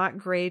not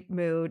great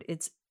mood.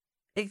 It's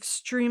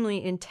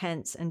extremely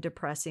intense and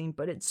depressing,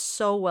 but it's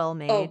so well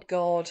made. Oh,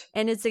 God.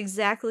 And it's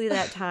exactly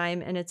that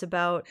time, and it's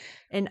about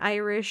an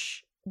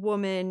Irish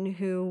woman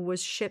who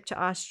was shipped to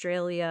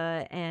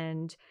Australia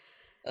and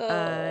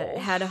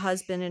had a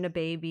husband and a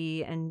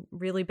baby, and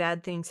really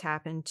bad things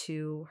happened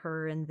to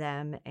her and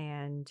them,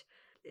 and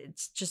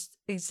it's just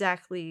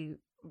exactly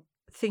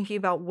thinking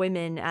about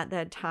women at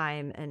that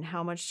time and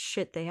how much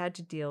shit they had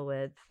to deal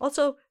with.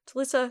 Also,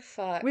 Talissa,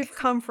 we've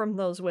come from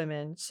those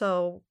women,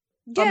 so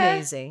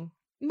amazing.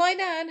 My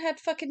nan had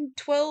fucking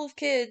 12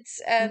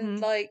 kids and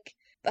like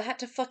I had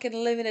to fucking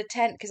live in a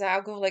tent because her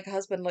alcoholic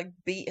husband like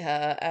beat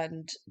her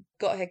and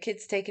got her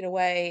kids taken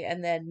away,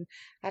 and then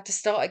had to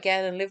start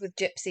again and live with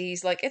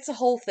gypsies. Like, it's a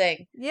whole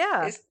thing.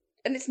 Yeah.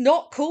 And it's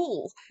not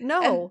cool.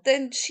 No. And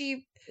then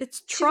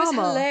it's trauma she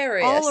was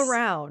hilarious all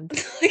around.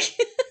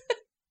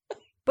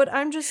 But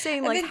I'm just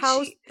saying, like,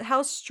 how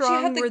strong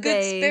she had the were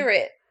good they?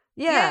 Spirit.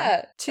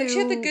 Yeah. She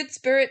had the good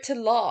spirit to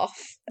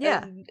laugh.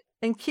 Yeah.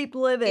 And keep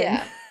living.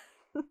 Yeah.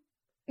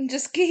 And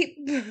just keep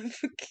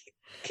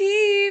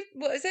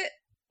what is it?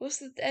 What's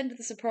the end of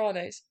The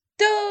Sopranos?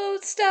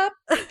 Don't stop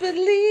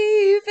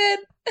believing.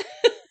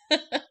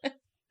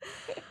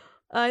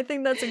 I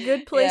think that's a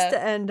good place to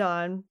end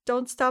on.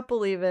 Don't stop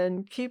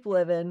believing. Keep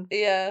living.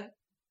 Yeah.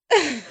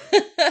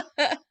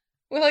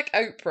 We're like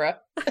Oprah.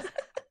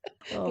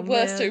 The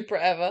worst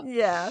Oprah ever.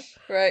 Yeah.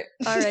 Right.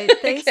 All right.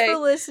 Thanks for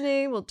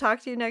listening. We'll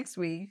talk to you next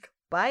week.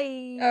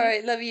 Bye. All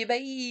right. Love you.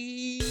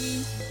 Bye.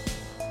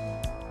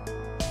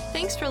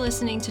 Thanks for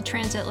listening to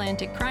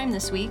Transatlantic Crime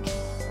this week.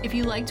 If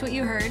you liked what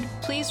you heard,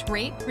 please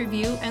rate,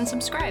 review, and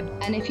subscribe.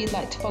 And if you'd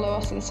like to follow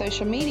us on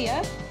social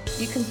media,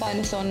 you can find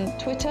us on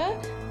Twitter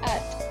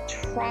at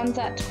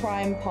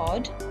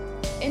TransatCrimePod,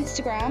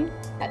 Instagram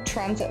at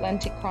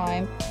Transatlantic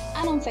Crime,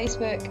 and on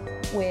Facebook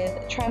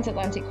with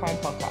Transatlantic Crime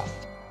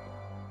Podcast.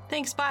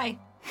 Thanks, bye.